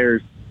handful of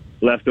players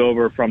left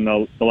over from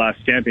the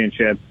last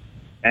championship.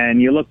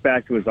 And you look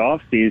back to his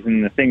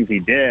offseason, the things he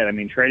did. I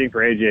mean, trading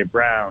for A.J.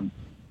 Brown,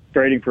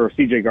 trading for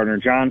C.J.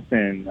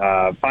 Gardner-Johnson,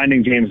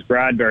 finding James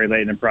Bradbury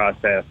late in the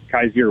process,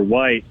 Kaiser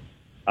White.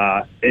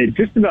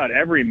 Just about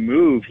every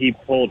move he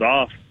pulled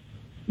off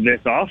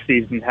this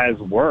offseason has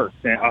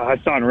worked. And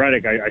Hassan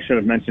Reddick, I should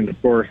have mentioned,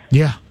 of course.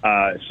 Yeah.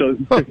 So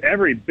just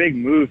every big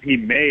move he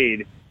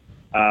made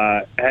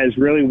has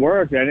really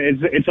worked. And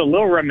it's a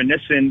little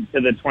reminiscent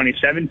to the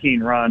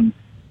 2017 run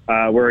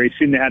where he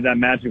seemed to have that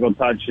magical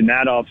touch in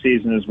that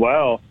offseason as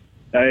well.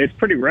 It's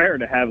pretty rare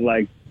to have,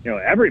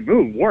 every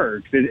move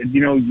works.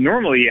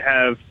 Normally you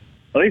have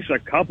at least a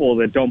couple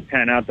that don't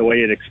pan out the way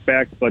you'd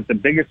expect, but the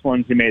biggest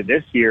ones he made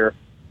this year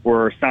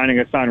were signing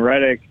Hassan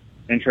Reddick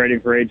and trading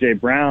for A.J.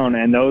 Brown,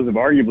 and those have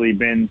arguably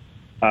been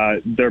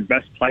their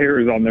best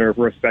players on their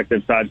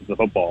respective sides of the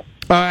football.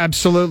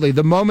 Absolutely.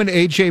 The moment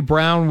A.J.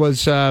 Brown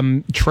was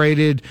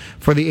traded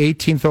for the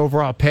 18th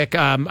overall pick,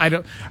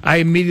 I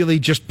immediately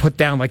just put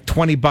down like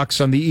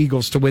 $20 on the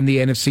Eagles to win the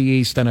NFC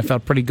East, and I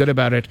felt pretty good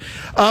about it.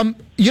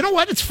 You know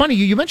what? It's funny.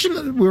 You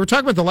mentioned we were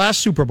talking about the last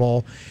Super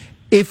Bowl.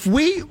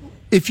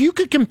 If you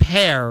could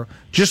compare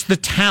just the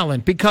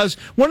talent, because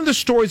one of the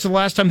stories the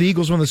last time the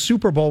Eagles won the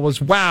Super Bowl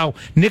was, wow,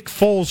 Nick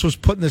Foles was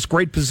put in this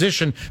great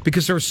position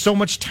because there was so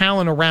much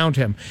talent around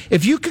him.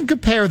 If you can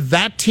compare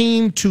that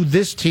team to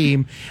this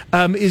team,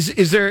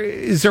 is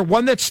there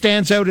one that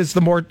stands out as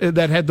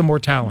that had the more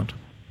talent?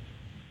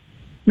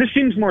 This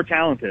team's more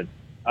talented.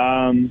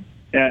 I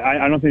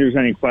don't think there's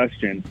any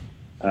question.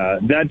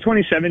 That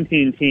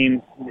 2017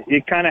 team,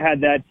 it kind of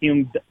had that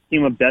team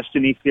of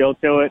destiny feel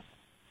to it.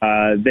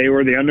 They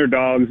were the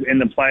underdogs in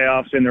the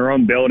playoffs in their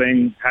own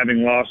building,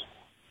 having lost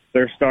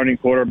their starting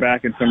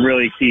quarterback and some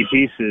really key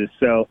pieces.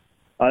 So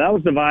that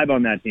was the vibe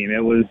on that team.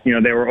 It was, they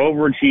were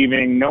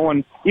overachieving. No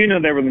one, even though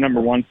they were the number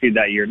 1 seed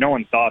that year, no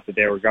one thought that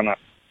they were going to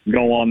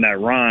go on that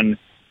run.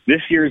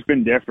 This year's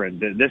been different.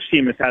 This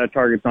team has had a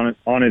target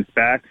on its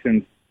back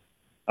since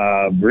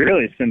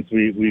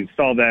we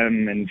saw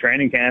them in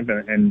training camp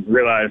and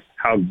realized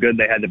how good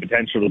they had the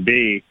potential to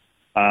be.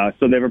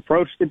 So they've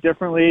approached it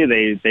differently.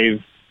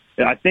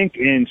 I think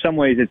in some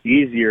ways it's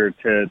easier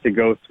to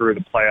go through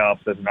the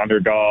playoffs as an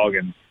underdog,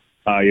 and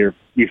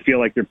you feel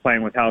like you're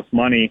playing with house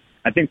money.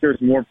 I think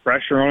there's more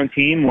pressure on a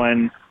team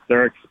when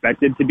they're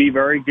expected to be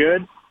very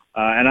good,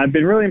 and I've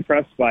been really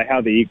impressed by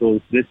how the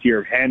Eagles this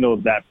year have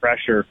handled that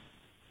pressure,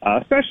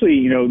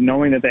 especially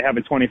knowing that they have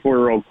a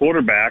 24-year-old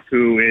quarterback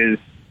who is,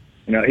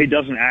 he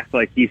doesn't act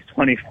like he's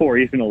 24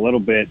 even a little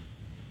bit.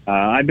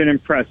 I've been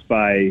impressed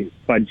by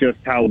just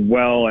how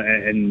well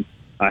and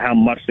how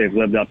much they've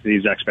lived up to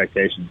these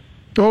expectations.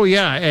 Oh,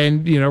 yeah,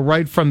 and,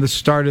 right from the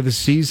start of the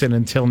season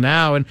until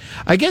now. And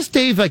I guess,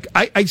 Dave,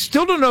 I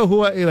still don't know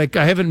who, I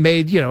haven't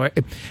made,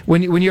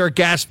 when you're a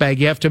gas bag,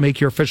 you have to make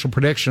your official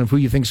prediction of who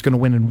you think is going to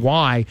win and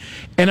why.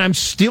 And I'm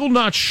still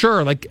not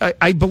sure.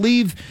 I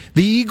believe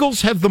the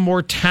Eagles have the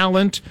more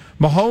talent.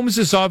 Mahomes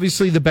is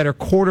obviously the better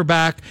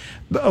quarterback.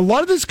 A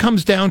lot of this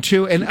comes down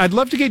to, and I'd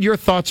love to get your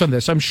thoughts on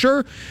this. I'm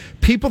sure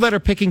people that are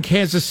picking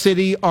Kansas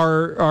City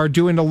are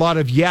doing a lot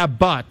of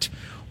but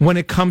when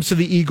it comes to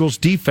the Eagles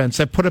defense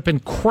that put up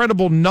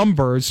incredible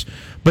numbers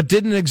but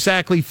didn't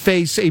exactly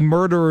face a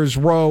murderer's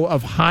row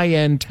of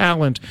high-end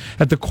talent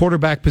at the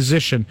quarterback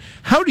position.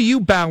 How do you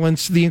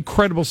balance the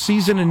incredible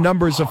season and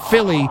numbers of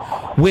Philly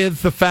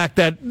with the fact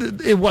that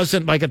it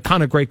wasn't like a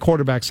ton of great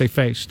quarterbacks they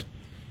faced?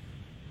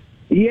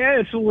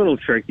 Yeah, it's a little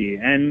tricky.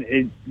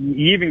 And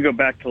you even go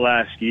back to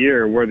last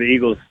year where the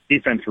Eagles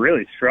defense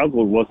really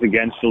struggled was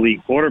against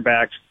elite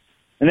quarterbacks.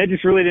 And they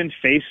just really didn't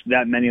face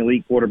that many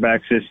elite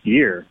quarterbacks this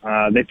year.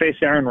 They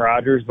faced Aaron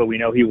Rodgers, but we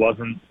know he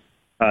wasn't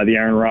the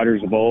Aaron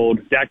Rodgers of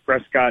old. Dak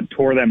Prescott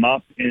tore them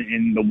up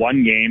in the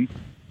one game.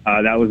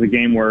 That was a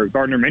game where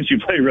Gardner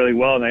Minshew played really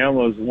well, and they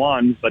almost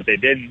won, but they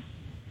didn't.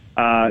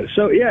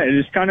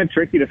 It's kind of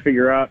tricky to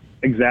figure out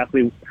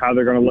exactly how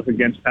they're going to look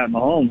against Pat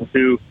Mahomes,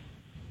 who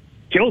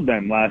killed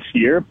them last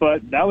year,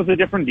 but that was a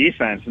different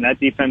defense, and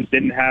that defense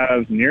didn't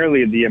have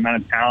nearly the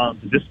amount of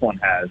talent that this one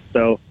has.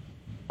 So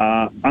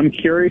I'm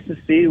curious to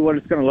see what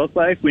it's going to look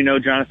like. We know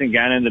Jonathan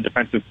Gannon, the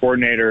defensive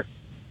coordinator,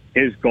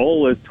 his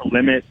goal is to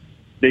limit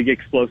big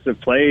explosive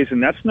plays,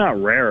 and that's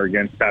not rare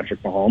against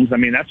Patrick Mahomes. I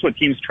mean, that's what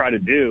teams try to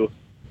do.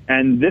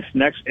 And this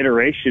next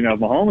iteration of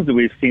Mahomes that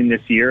we've seen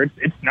this year,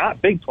 it's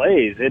not big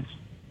plays.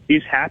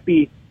 He's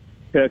happy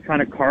to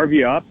kind of carve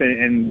you up,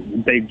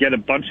 and they get a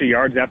bunch of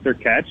yards after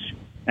catch,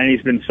 and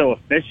he's been so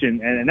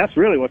efficient. And that's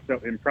really what's so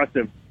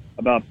impressive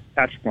about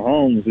Patrick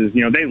Mahomes is,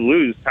 they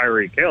lose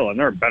Tyreek Hill, and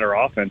they're a better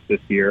offense this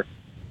year.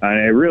 And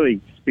it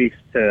really speaks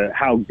to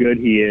how good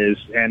he is.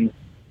 And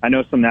I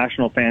know some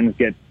national fans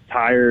get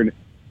tired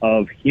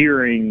of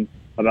hearing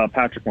about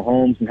Patrick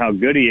Mahomes and how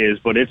good he is,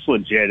 but it's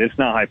legit. It's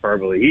not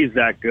hyperbole. He's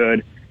that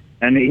good,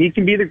 and he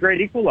can be the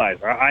great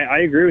equalizer.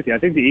 I agree with you. I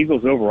think the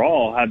Eagles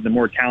overall have the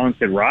more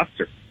talented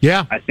roster.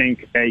 Yeah. I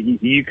think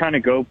you kind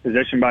of go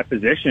position by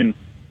position.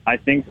 I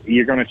think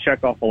you're going to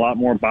check off a lot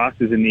more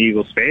boxes in the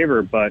Eagles'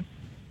 favor, but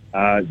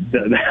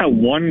that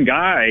one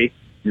guy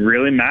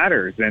really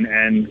matters,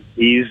 and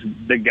he's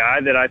the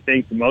guy that I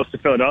think most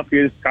of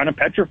Philadelphia is kind of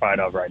petrified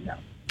of right now.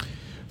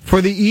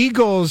 For the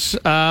Eagles,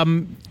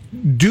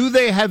 do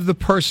they have the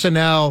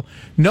personnel?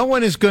 No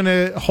one is going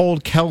to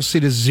hold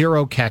Kelce to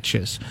 0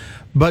 catches.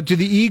 But do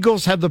the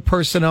Eagles have the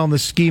personnel and the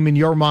scheme in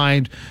your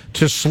mind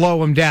to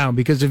slow him down?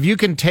 Because if you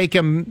can take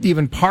him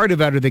even part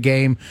of out of the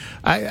game,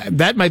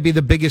 that might be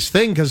the biggest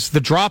thing, because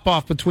the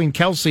drop-off between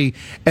Kelce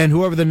and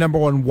whoever the number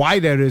one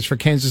wideout is for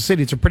Kansas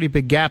City, it's a pretty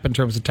big gap in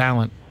terms of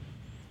talent.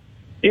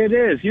 It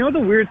is. The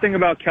weird thing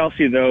about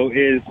Kelce, though,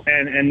 is,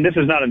 and this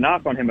is not a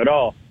knock on him at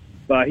all,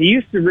 but he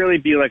used to really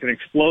be like an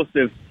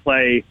explosive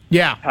play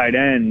tight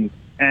end.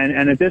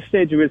 And at this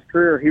stage of his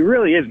career, he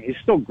really isn't. He's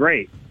still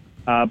great.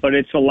 But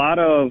it's a lot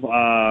of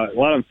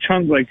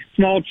chunk, like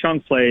small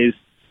chunk plays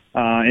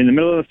in the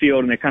middle of the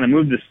field, and they kind of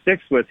move the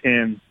sticks with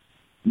him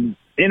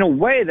in a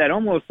way that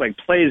almost like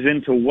plays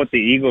into what the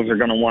Eagles are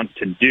going to want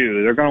to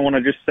do. They're going to want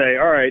to just say,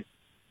 all right,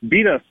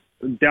 beat us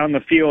down the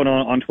field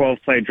on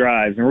 12-play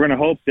drives, and we're going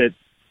to hope that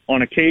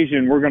on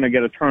occasion we're going to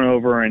get a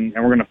turnover and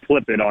we're going to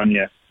flip it on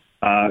you.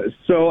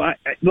 So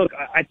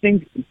I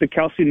think the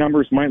Kelce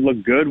numbers might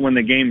look good when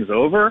the game is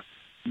over.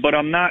 But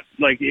I'm not,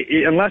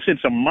 unless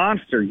it's a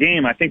monster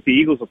game, I think the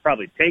Eagles will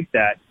probably take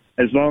that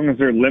as long as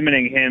they're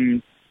limiting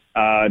him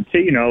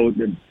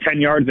to,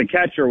 10 yards a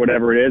catch or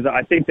whatever it is.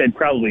 I think they'd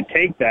probably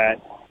take that.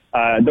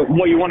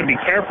 What you want to be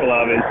careful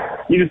of is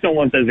you just don't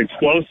want those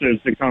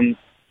explosives to come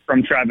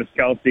from Travis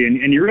Kelce,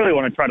 and you really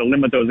want to try to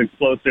limit those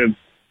explosives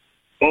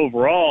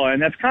overall.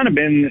 And that's kind of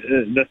been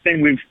the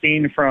thing we've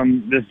seen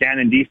from this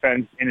Gannon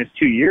defense in its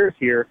 2 years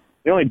here.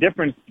 The only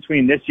difference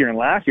between this year and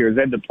last year is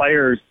that the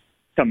players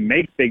to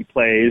make big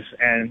plays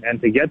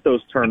and to get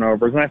those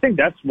turnovers. And I think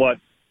that's what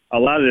a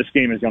lot of this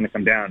game is going to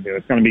come down to.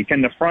 It's going to be,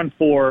 can the front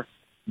four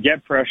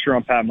get pressure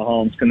on Pat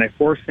Mahomes? Can they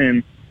force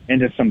him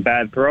into some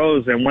bad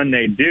throws? And when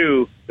they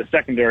do, the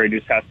secondary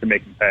just has to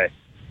make him pay.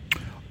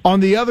 On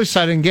the other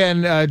side,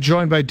 again,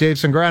 joined by Dave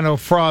Zangrano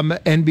from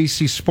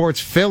NBC Sports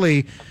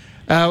Philly.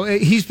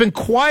 He's been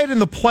quiet in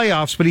the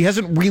playoffs, but he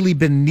hasn't really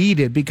been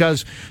needed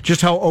because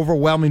just how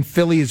overwhelming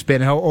Philly has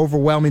been, how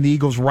overwhelming the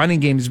Eagles'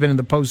 running game has been in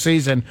the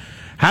postseason.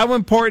 How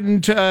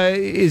important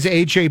is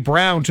A.J.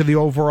 Brown to the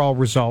overall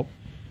result?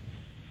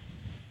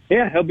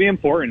 Yeah, he'll be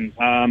important.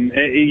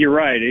 You're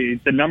right.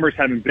 The numbers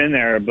haven't been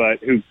there, but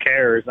who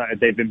cares?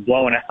 They've been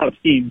blowing out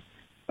teams.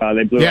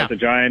 They blew out the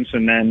Giants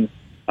and then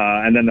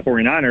the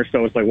 49ers,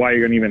 so it's like, why are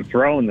you going to even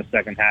throw in the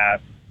second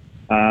half?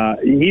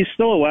 He's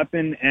still a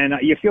weapon, and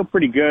you feel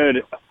pretty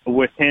good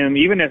with him,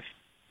 even if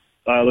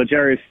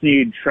L'Jarius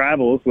Sneed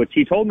travels, which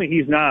he told me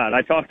he's not.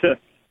 I talked to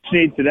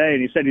Sneed today,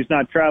 and he said he's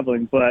not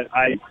traveling, but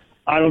I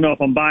don't know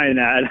if I'm buying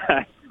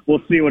that.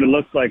 we'll see what it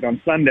looks like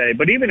on Sunday.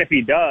 But even if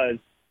he does,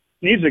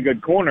 needs a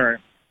good corner,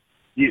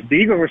 the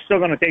Eagles are still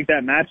going to take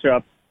that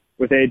matchup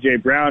with A.J.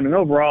 Brown. And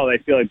overall, they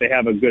feel like they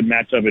have a good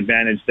matchup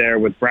advantage there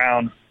with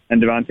Brown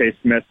and Devontae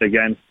Smith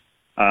against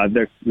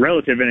the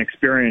relative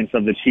inexperience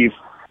of the Chiefs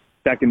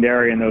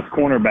secondary and those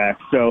cornerbacks.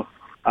 So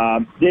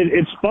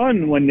it's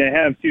fun when they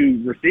have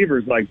two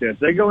receivers like this.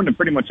 They go into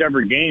pretty much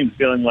every game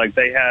feeling like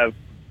they have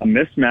a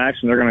mismatch,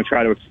 and they're going to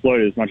try to exploit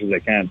it as much as they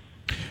can.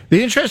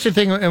 The interesting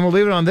thing, and we'll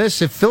leave it on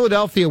this: if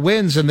Philadelphia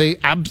wins, and they're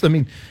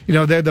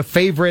the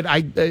favorite.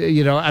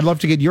 I'd love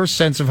to get your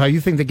sense of how you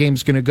think the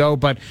game's going to go.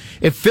 But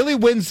if Philly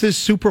wins this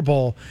Super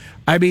Bowl,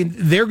 I mean,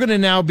 they're going to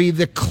now be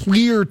the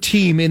clear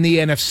team in the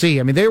NFC.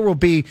 I mean, there will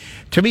be,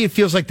 to me, it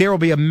feels like there will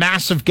be a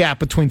massive gap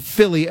between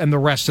Philly and the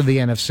rest of the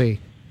NFC.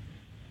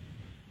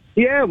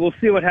 Yeah, we'll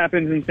see what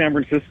happens in San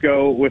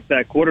Francisco with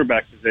that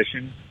quarterback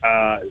position.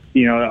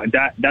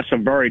 That's a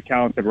very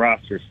talented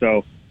roster,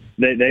 so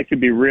they could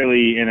be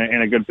really in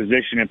a good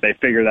position if they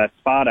figure that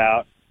spot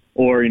out.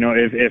 Or,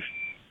 if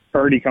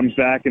Purdy comes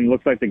back and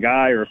looks like the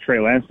guy, or if Trey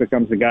Lance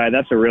becomes the guy,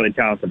 that's a really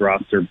talented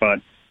roster. But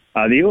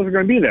the Eagles are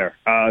going to be there.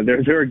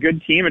 They're a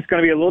good team. It's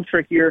going to be a little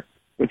trickier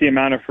with the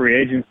amount of free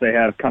agents they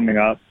have coming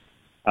up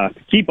to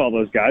keep all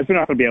those guys. They're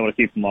not going to be able to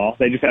keep them all.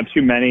 They just have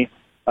too many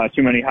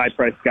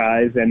high-priced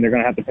guys, and they're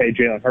going to have to pay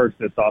Jalen Hurts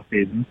this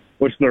offseason,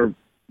 which they're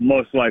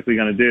most likely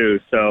going to do.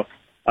 So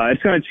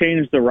it's going to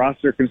change the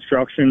roster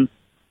construction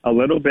a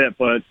little bit,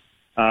 but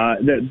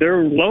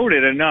they're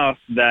loaded enough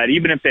that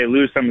even if they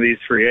lose some of these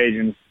free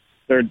agents,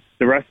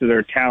 the rest of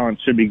their talent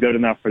should be good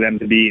enough for them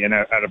to be at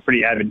a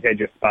pretty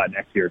advantageous spot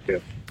next year,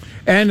 too.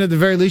 And at the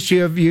very least,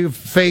 you have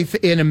faith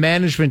in a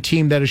management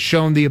team that has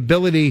shown the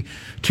ability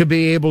to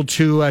be able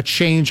to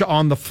change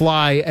on the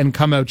fly and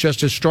come out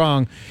just as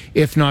strong,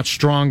 if not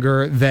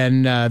stronger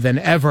than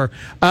ever.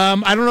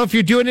 I don't know if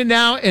you're doing it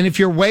now, and if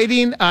you're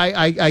waiting,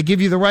 I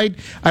give you the right.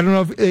 I don't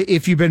know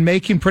if you've been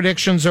making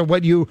predictions or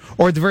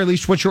or at the very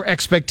least, what your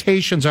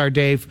expectations are,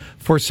 Dave,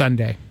 for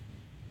Sunday.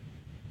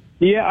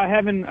 Yeah, I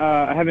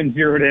haven't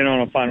zeroed in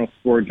on a final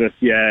score just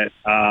yet.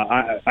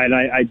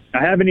 I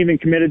haven't even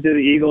committed to the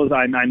Eagles.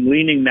 I'm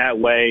leaning that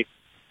way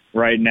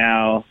right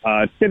now.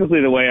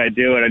 Typically the way I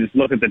do it, I just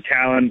look at the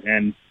talent,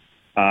 and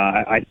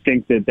I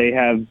think that they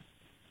have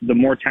the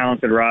more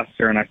talented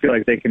roster, and I feel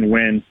like they can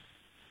win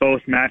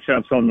both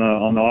matchups on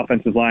the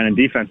offensive line and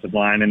defensive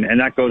line, and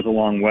that goes a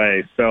long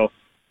way. So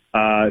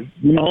the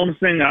Mahomes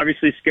thing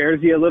obviously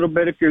scares you a little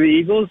bit if you're the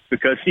Eagles,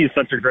 because he's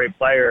such a great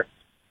player.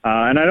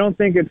 And I don't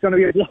think it's going to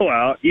be a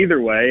blowout either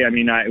way. I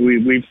mean,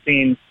 we've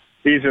seen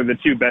these are the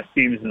two best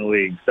teams in the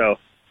league. So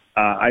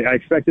I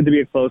expect it to be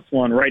a close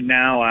one. Right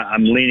now,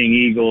 I'm leaning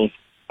Eagles.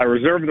 I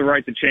reserve the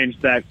right to change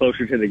that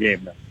closer to the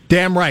game, though.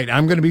 Damn right.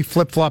 I'm going to be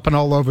flip-flopping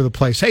all over the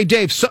place. Hey,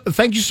 Dave,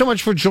 thank you so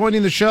much for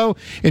joining the show.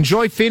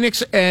 Enjoy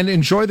Phoenix and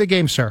enjoy the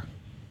game, sir.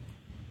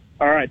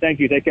 All right, thank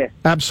you. Take care.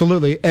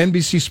 Absolutely.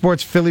 NBC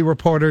Sports Philly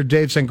reporter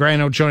Dave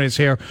Sangrano joining us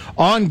here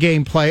on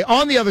Gameplay.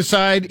 On the other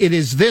side, it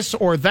is this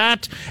or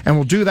that, and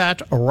we'll do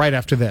that right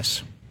after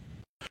this.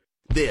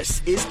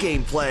 This is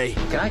Gameplay.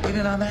 Can I get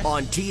in on that?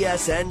 On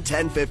TSN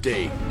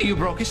 1050. You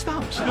broke his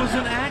thumbs. It was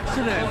an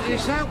accident.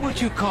 Is that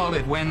what you call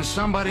it when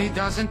somebody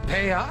doesn't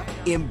pay up?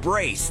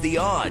 Embrace the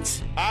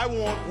odds. I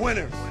want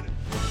winners.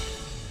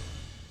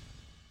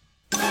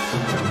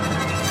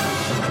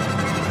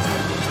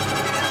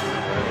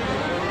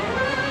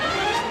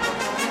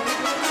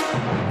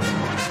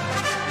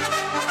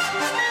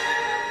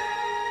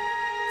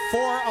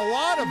 For a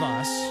lot of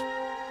us,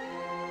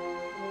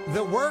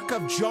 the work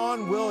of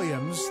John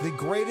Williams, the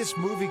greatest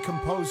movie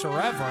composer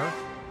ever,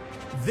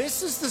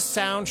 this is the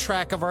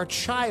soundtrack of our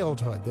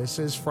childhood. This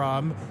is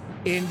from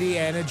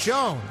Indiana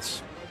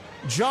Jones.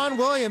 John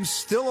Williams,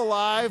 still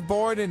alive,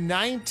 born in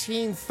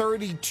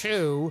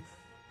 1932.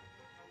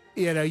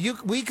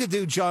 We could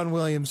do John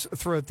Williams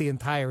throughout the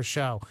entire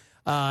show.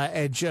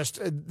 And just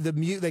the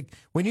music.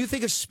 When you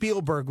think of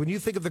Spielberg, when you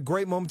think of the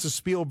great moments of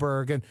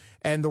Spielberg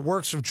and the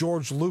works of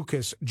George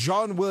Lucas,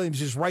 John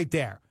Williams is right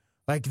there.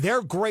 Like,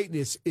 their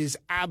greatness is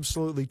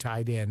absolutely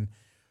tied in.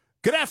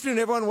 Good afternoon,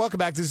 everyone. Welcome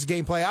back. This is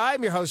Gameplay.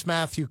 I'm your host,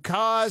 Matthew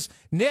Cause.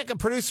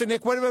 Producer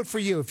Nick, what about for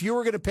you? If you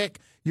were going to pick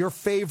your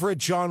favorite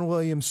John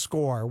Williams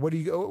score,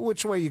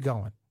 which way are you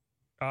going?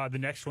 The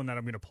next one that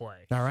I'm going to play.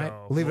 All right.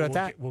 So we'll leave it at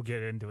that. We'll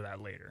get into that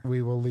later.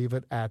 We will leave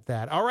it at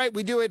that. All right.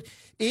 We do it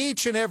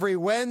each and every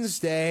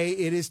Wednesday.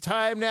 It is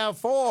time now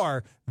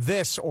for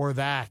This or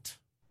That.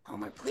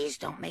 Homer, please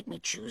don't make me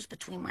choose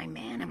between my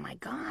man and my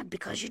God,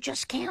 because you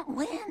just can't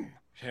win.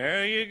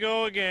 There you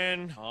go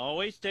again.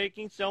 Always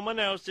taking someone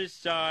else's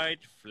side.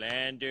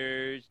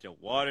 Flanders, the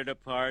water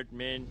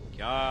department,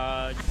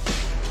 God.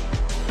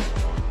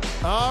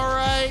 All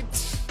right.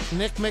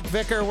 Nick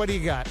McVicker, what do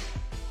you got?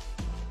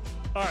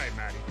 All right,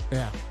 Matty.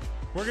 Yeah.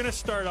 We're going to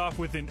start off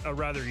with a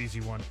rather easy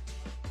one.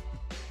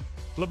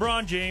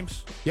 LeBron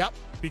James. Yep.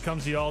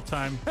 Becomes the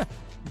all-time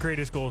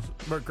greatest point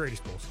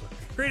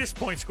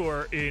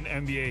scorer in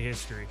NBA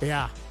history.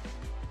 Yeah.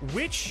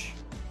 Which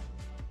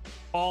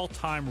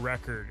all-time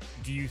record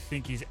do you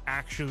think is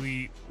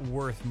actually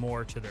worth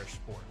more to their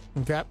sport?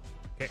 Okay.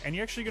 Okay, and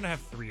you're actually going to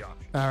have 3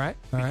 options. All right.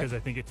 Because I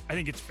think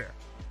it's fair.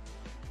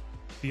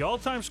 The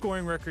all-time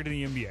scoring record in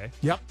the NBA.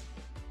 Yep.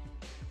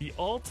 The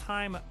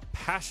all-time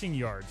passing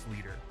yards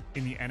leader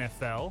in the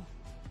NFL,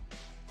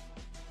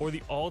 or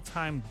the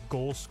all-time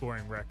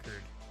goal-scoring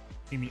record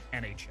in the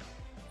NHL?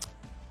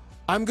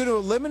 I'm going to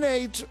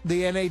eliminate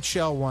the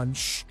NHL one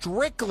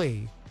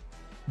strictly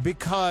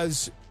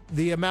because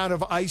the amount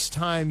of ice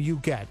time you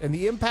get and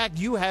the impact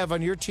you have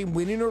on your team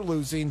winning or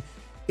losing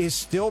is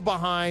still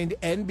behind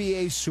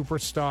NBA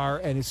superstar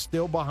and is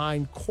still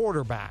behind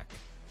quarterback.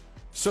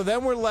 So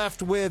then we're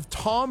left with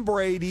Tom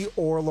Brady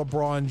or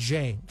LeBron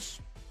James.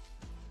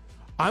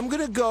 I'm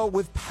going to go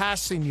with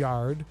passing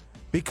yard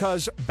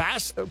because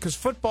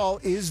football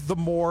is the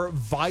more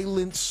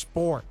violent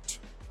sport.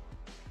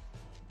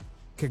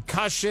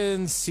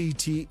 Concussions,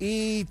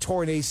 CTE,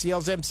 torn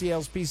ACLs,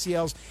 MCLs,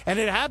 PCLs, and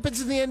it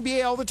happens in the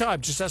NBA all the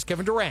time. Just ask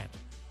Kevin Durant.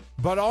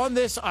 But on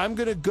this, I'm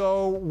going to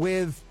go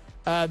with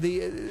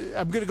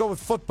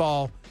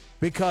football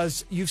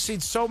because you've seen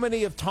so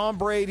many of Tom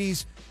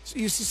Brady's.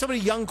 You see so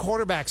many young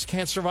quarterbacks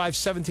can't survive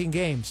 17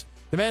 games.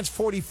 The man's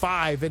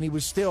 45, and he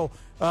was still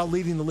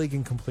leading the league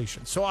in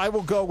completion. So I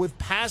will go with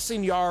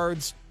passing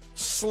yards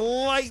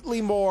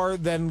slightly more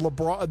than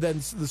LeBron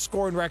than the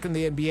scoring record in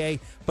the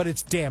NBA, but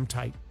it's damn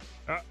tight.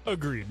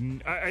 Agreed.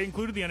 And I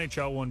included the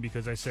NHL one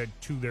because I said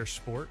to their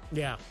sport.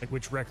 Yeah. Like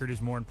which record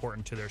is more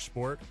important to their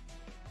sport.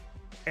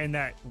 And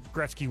that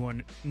Gretzky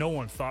one, no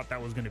one thought that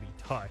was going to be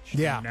touched.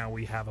 Yeah. And now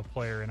we have a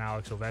player in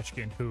Alex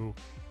Ovechkin who,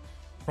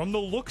 from the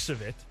looks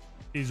of it,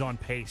 is on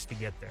pace to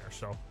get there.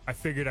 So I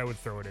figured I would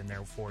throw it in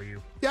there for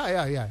you.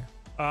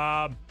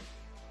 Yeah.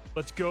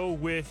 Let's go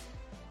with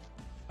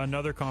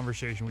another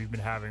conversation we've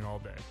been having all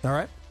day. All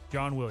right.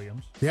 John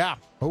Williams. Yeah.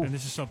 Oh. And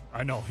this is something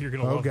I know you're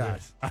going to love God.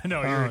 this. I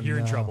know you're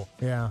in trouble.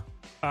 Yeah.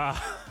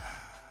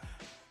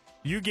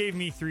 You gave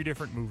me 3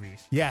 different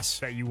movies. Yes.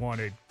 That you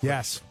wanted.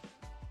 Yes.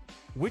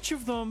 Which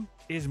of them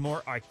is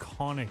more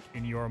iconic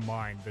in your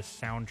mind, the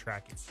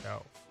soundtrack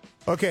itself?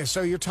 Okay,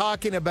 so you're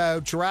talking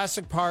about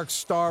Jurassic Park,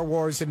 Star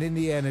Wars, and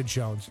Indiana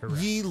Jones. Correct.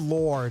 Ye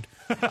Lord.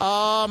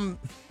 I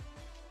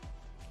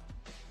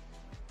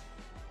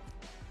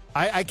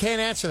can't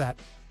answer that.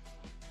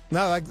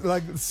 No,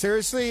 like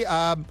seriously,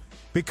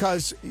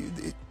 because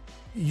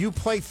you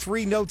play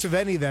 3 notes of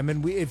any of them,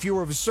 and if you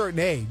were of a certain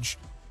age,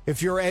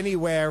 if you're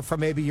anywhere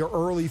from maybe your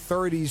early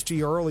 30s to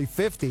your early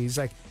 50s,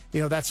 like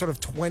that sort of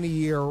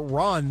 20-year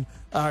run,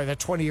 that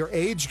 20-year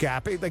age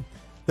gap,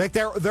 like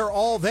they're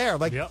all there.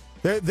 Like yep.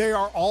 They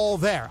are all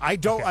there. I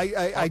don't.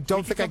 Okay. I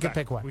don't think I can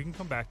pick one. We can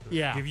come back to it.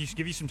 Yeah.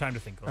 Give you some time to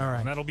think. All right.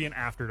 And that'll be an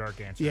after dark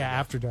answer. Yeah,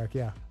 after dark.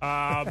 Yeah.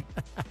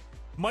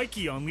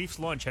 Mikey on Leafs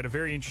Lunch had a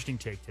very interesting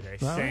take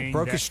today,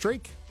 broke his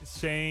streak,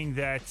 saying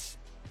that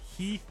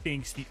he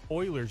thinks the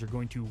Oilers are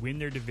going to win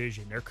their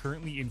division. They're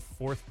currently in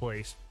 4th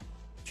place,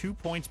 2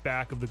 points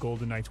back of the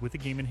Golden Knights with a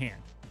game in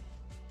hand.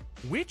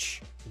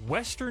 Which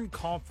Western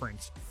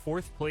Conference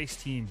 4th place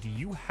team do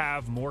you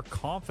have more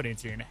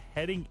confidence in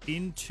heading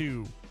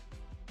into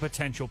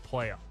potential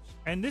playoffs?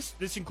 And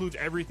this includes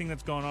everything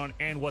that's gone on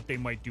and what they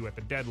might do at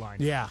the deadline.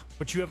 Yeah.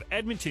 But you have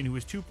Edmonton, who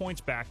is 2 points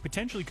back,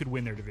 potentially could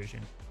win their division,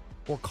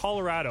 or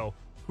Colorado,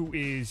 who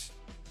is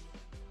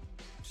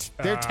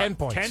they're 10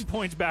 points. 10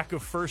 points back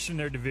of first in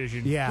their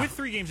division with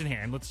 3 games in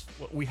hand.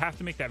 We have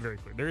to make that very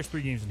clear. There is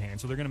 3 games in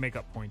hand, so they're going to make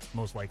up points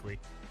most likely.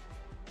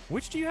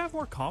 Which do you have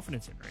more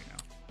confidence in right now?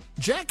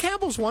 Jack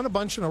Campbell's won a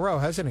bunch in a row,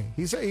 hasn't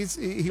he?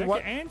 He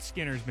won. And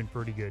Skinner's been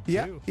pretty good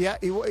yeah, too.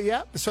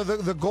 Yeah. So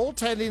the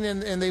goaltending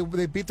and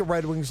they beat the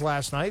Red Wings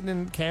last night,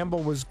 and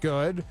Campbell was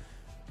good.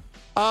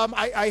 I'm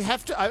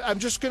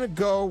just going to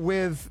go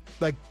with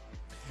I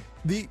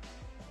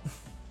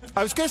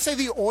was going to say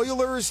the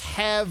Oilers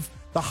have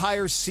the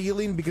higher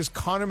ceiling because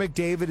Connor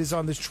McDavid is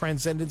on this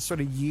transcendent sort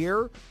of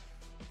year.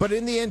 But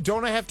in the end,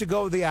 don't I have to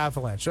go with the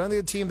Avalanche? Only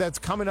a team that's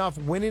coming off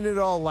winning it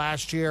all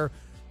last year.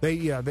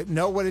 They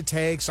know what it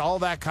takes, all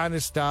that kind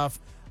of stuff.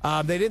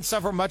 They didn't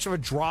suffer much of a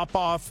drop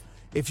off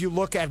if you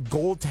look at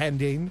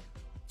goaltending.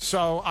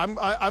 So I'm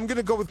going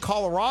to go with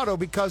Colorado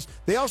because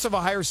they also have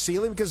a higher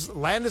ceiling because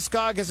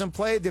Landeskog hasn't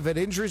played. They've had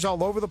injuries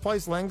all over the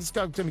place. Landeskog's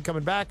going to be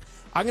coming back.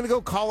 I'm going to go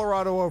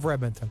Colorado over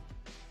Edmonton.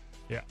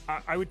 Yeah,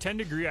 I would tend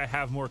to agree. I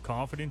have more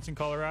confidence in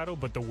Colorado,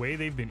 but the way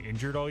they've been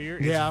injured all year,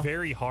 it's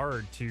very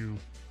hard to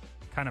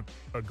kind of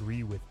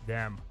agree with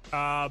them.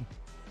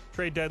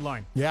 Trade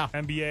deadline. Yeah.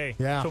 NBA.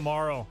 Yeah.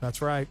 Tomorrow. That's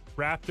right.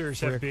 Raptors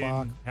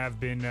have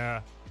been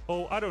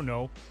I don't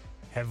know,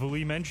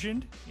 heavily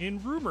mentioned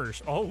in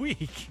rumors all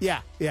week. Yeah.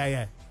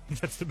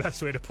 That's the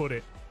best way to put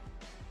it.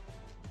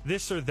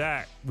 This or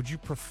that, would you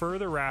prefer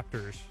the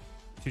Raptors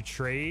to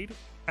trade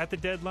at the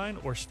deadline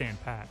or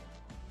stand pat?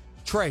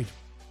 Trade.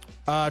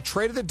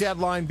 Trade at the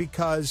deadline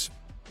because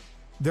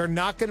they're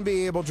not going to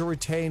be able to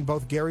retain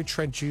both Gary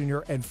Trent Jr.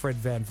 and Fred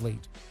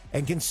VanVleet.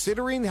 And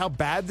considering how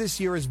bad this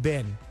year has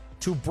been,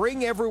 to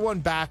bring everyone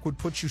back would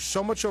put you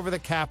so much over the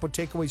cap, would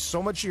take away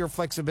so much of your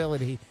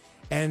flexibility.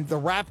 And the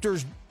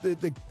Raptors,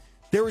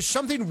 There is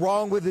something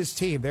wrong with this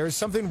team. There is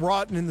something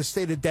rotten in the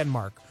state of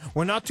Denmark.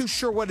 We're not too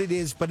sure what it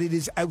is, but it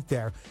is out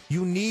there.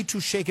 You need to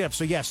shake it up.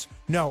 So, yes,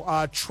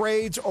 no,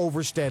 trades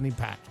over Standing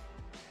Pat.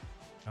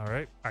 All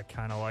right. I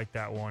kind of like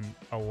that one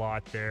a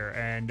lot there.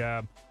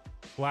 And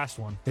last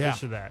one. Yeah.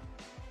 This or that.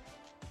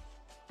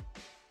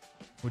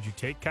 Would you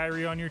take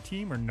Kyrie on your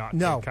team or not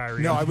No, take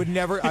Kyrie? no, I would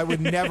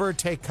never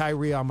take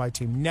Kyrie on my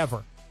team.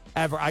 Never,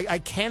 ever. I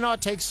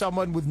cannot take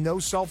someone with no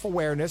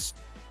self-awareness,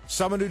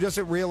 someone who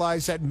doesn't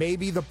realize that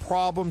maybe the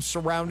problems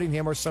surrounding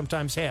him are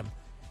sometimes him.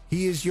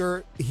 He is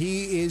your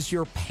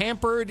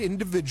pampered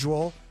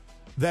individual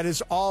that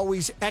is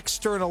always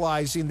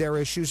externalizing their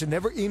issues and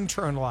never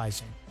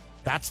internalizing.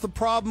 That's the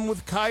problem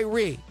with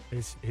Kyrie.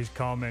 His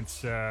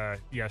comments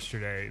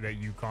yesterday that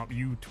you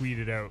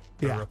tweeted out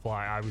the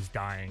reply, I was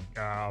dying.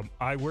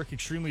 I work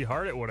extremely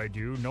hard at what I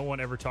do. No one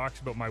ever talks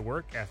about my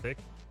work ethic.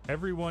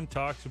 Everyone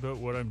talks about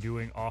what I'm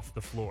doing off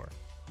the floor.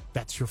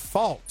 That's your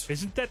fault.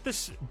 Isn't that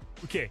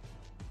okay?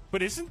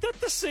 But isn't that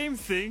the same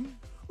thing?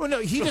 Well, no,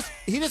 he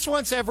just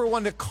wants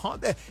everyone to.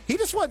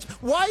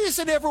 Why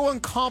isn't everyone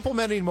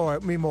complimenting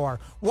me more?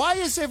 Why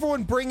is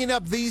everyone bringing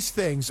up these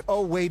things?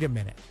 Oh, wait a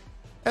minute.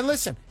 And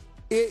listen,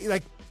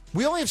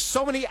 we only have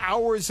so many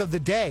hours of the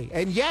day.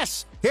 And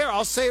yes, here,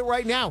 I'll say it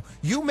right now.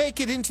 You make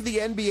it into the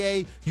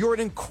NBA, you're an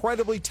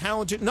incredibly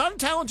talented, not a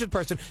talented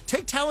person.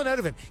 Take talent out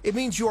of it. It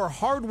means you are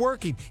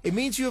hardworking. It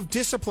means you have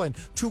discipline.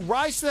 To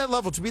rise to that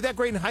level, to be that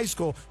great in high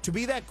school, to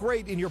be that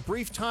great in your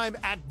brief time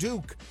at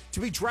Duke,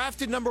 to be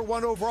drafted number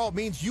 1 overall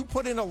means you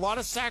put in a lot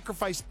of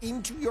sacrifice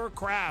into your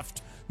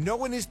craft. No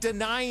one is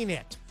denying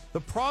it. The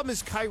problem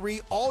is,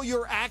 Kyrie, all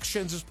your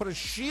actions is put a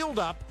shield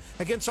up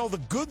against all the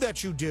good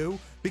that you do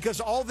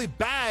because all the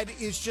bad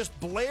is just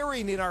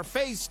blaring in our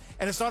face,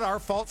 and it's not our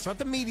fault. It's not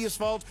the media's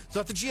fault. It's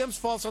not the GM's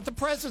fault. It's not the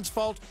president's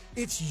fault.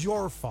 It's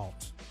your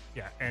fault.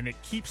 Yeah, and it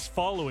keeps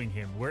following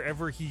him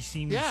wherever he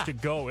seems to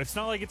go. It's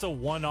not like it's a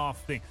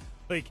one-off thing.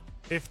 Like,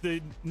 if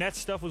the Nets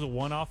stuff was a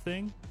one-off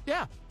thing,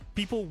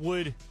 people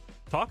would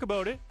talk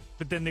about it,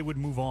 but then they would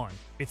move on.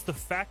 It's the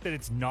fact that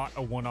it's not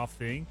a one-off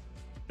thing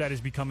that is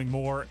becoming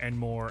more and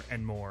more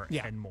and more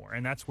and more.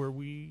 And that's where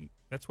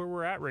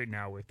we're at right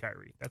now with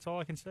Kyrie. That's all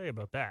I can say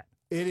about that.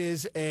 It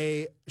is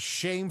a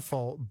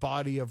shameful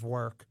body of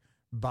work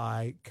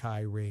by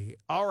Kyrie.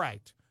 All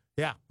right.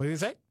 Yeah. What do you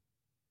say?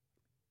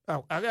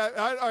 Oh, all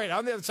right.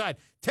 On the other side,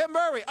 Tim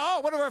Murray. Oh,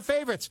 one of our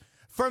favorites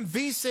from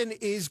VSiN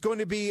is going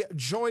to be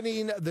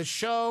joining the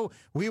show.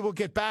 We will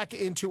get back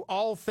into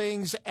all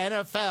things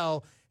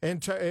NFL.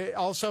 And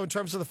also in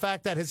terms of the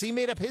fact that, has he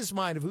made up his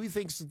mind of who he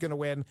thinks is going to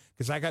win?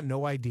 Because I got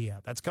no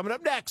idea. That's coming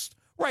up next,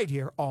 right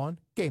here on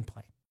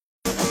Gameplay.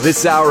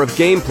 This hour of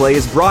Gameplay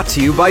is brought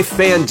to you by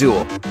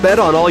FanDuel. Bet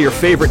on all your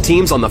favorite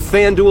teams on the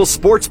FanDuel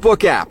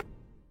Sportsbook app.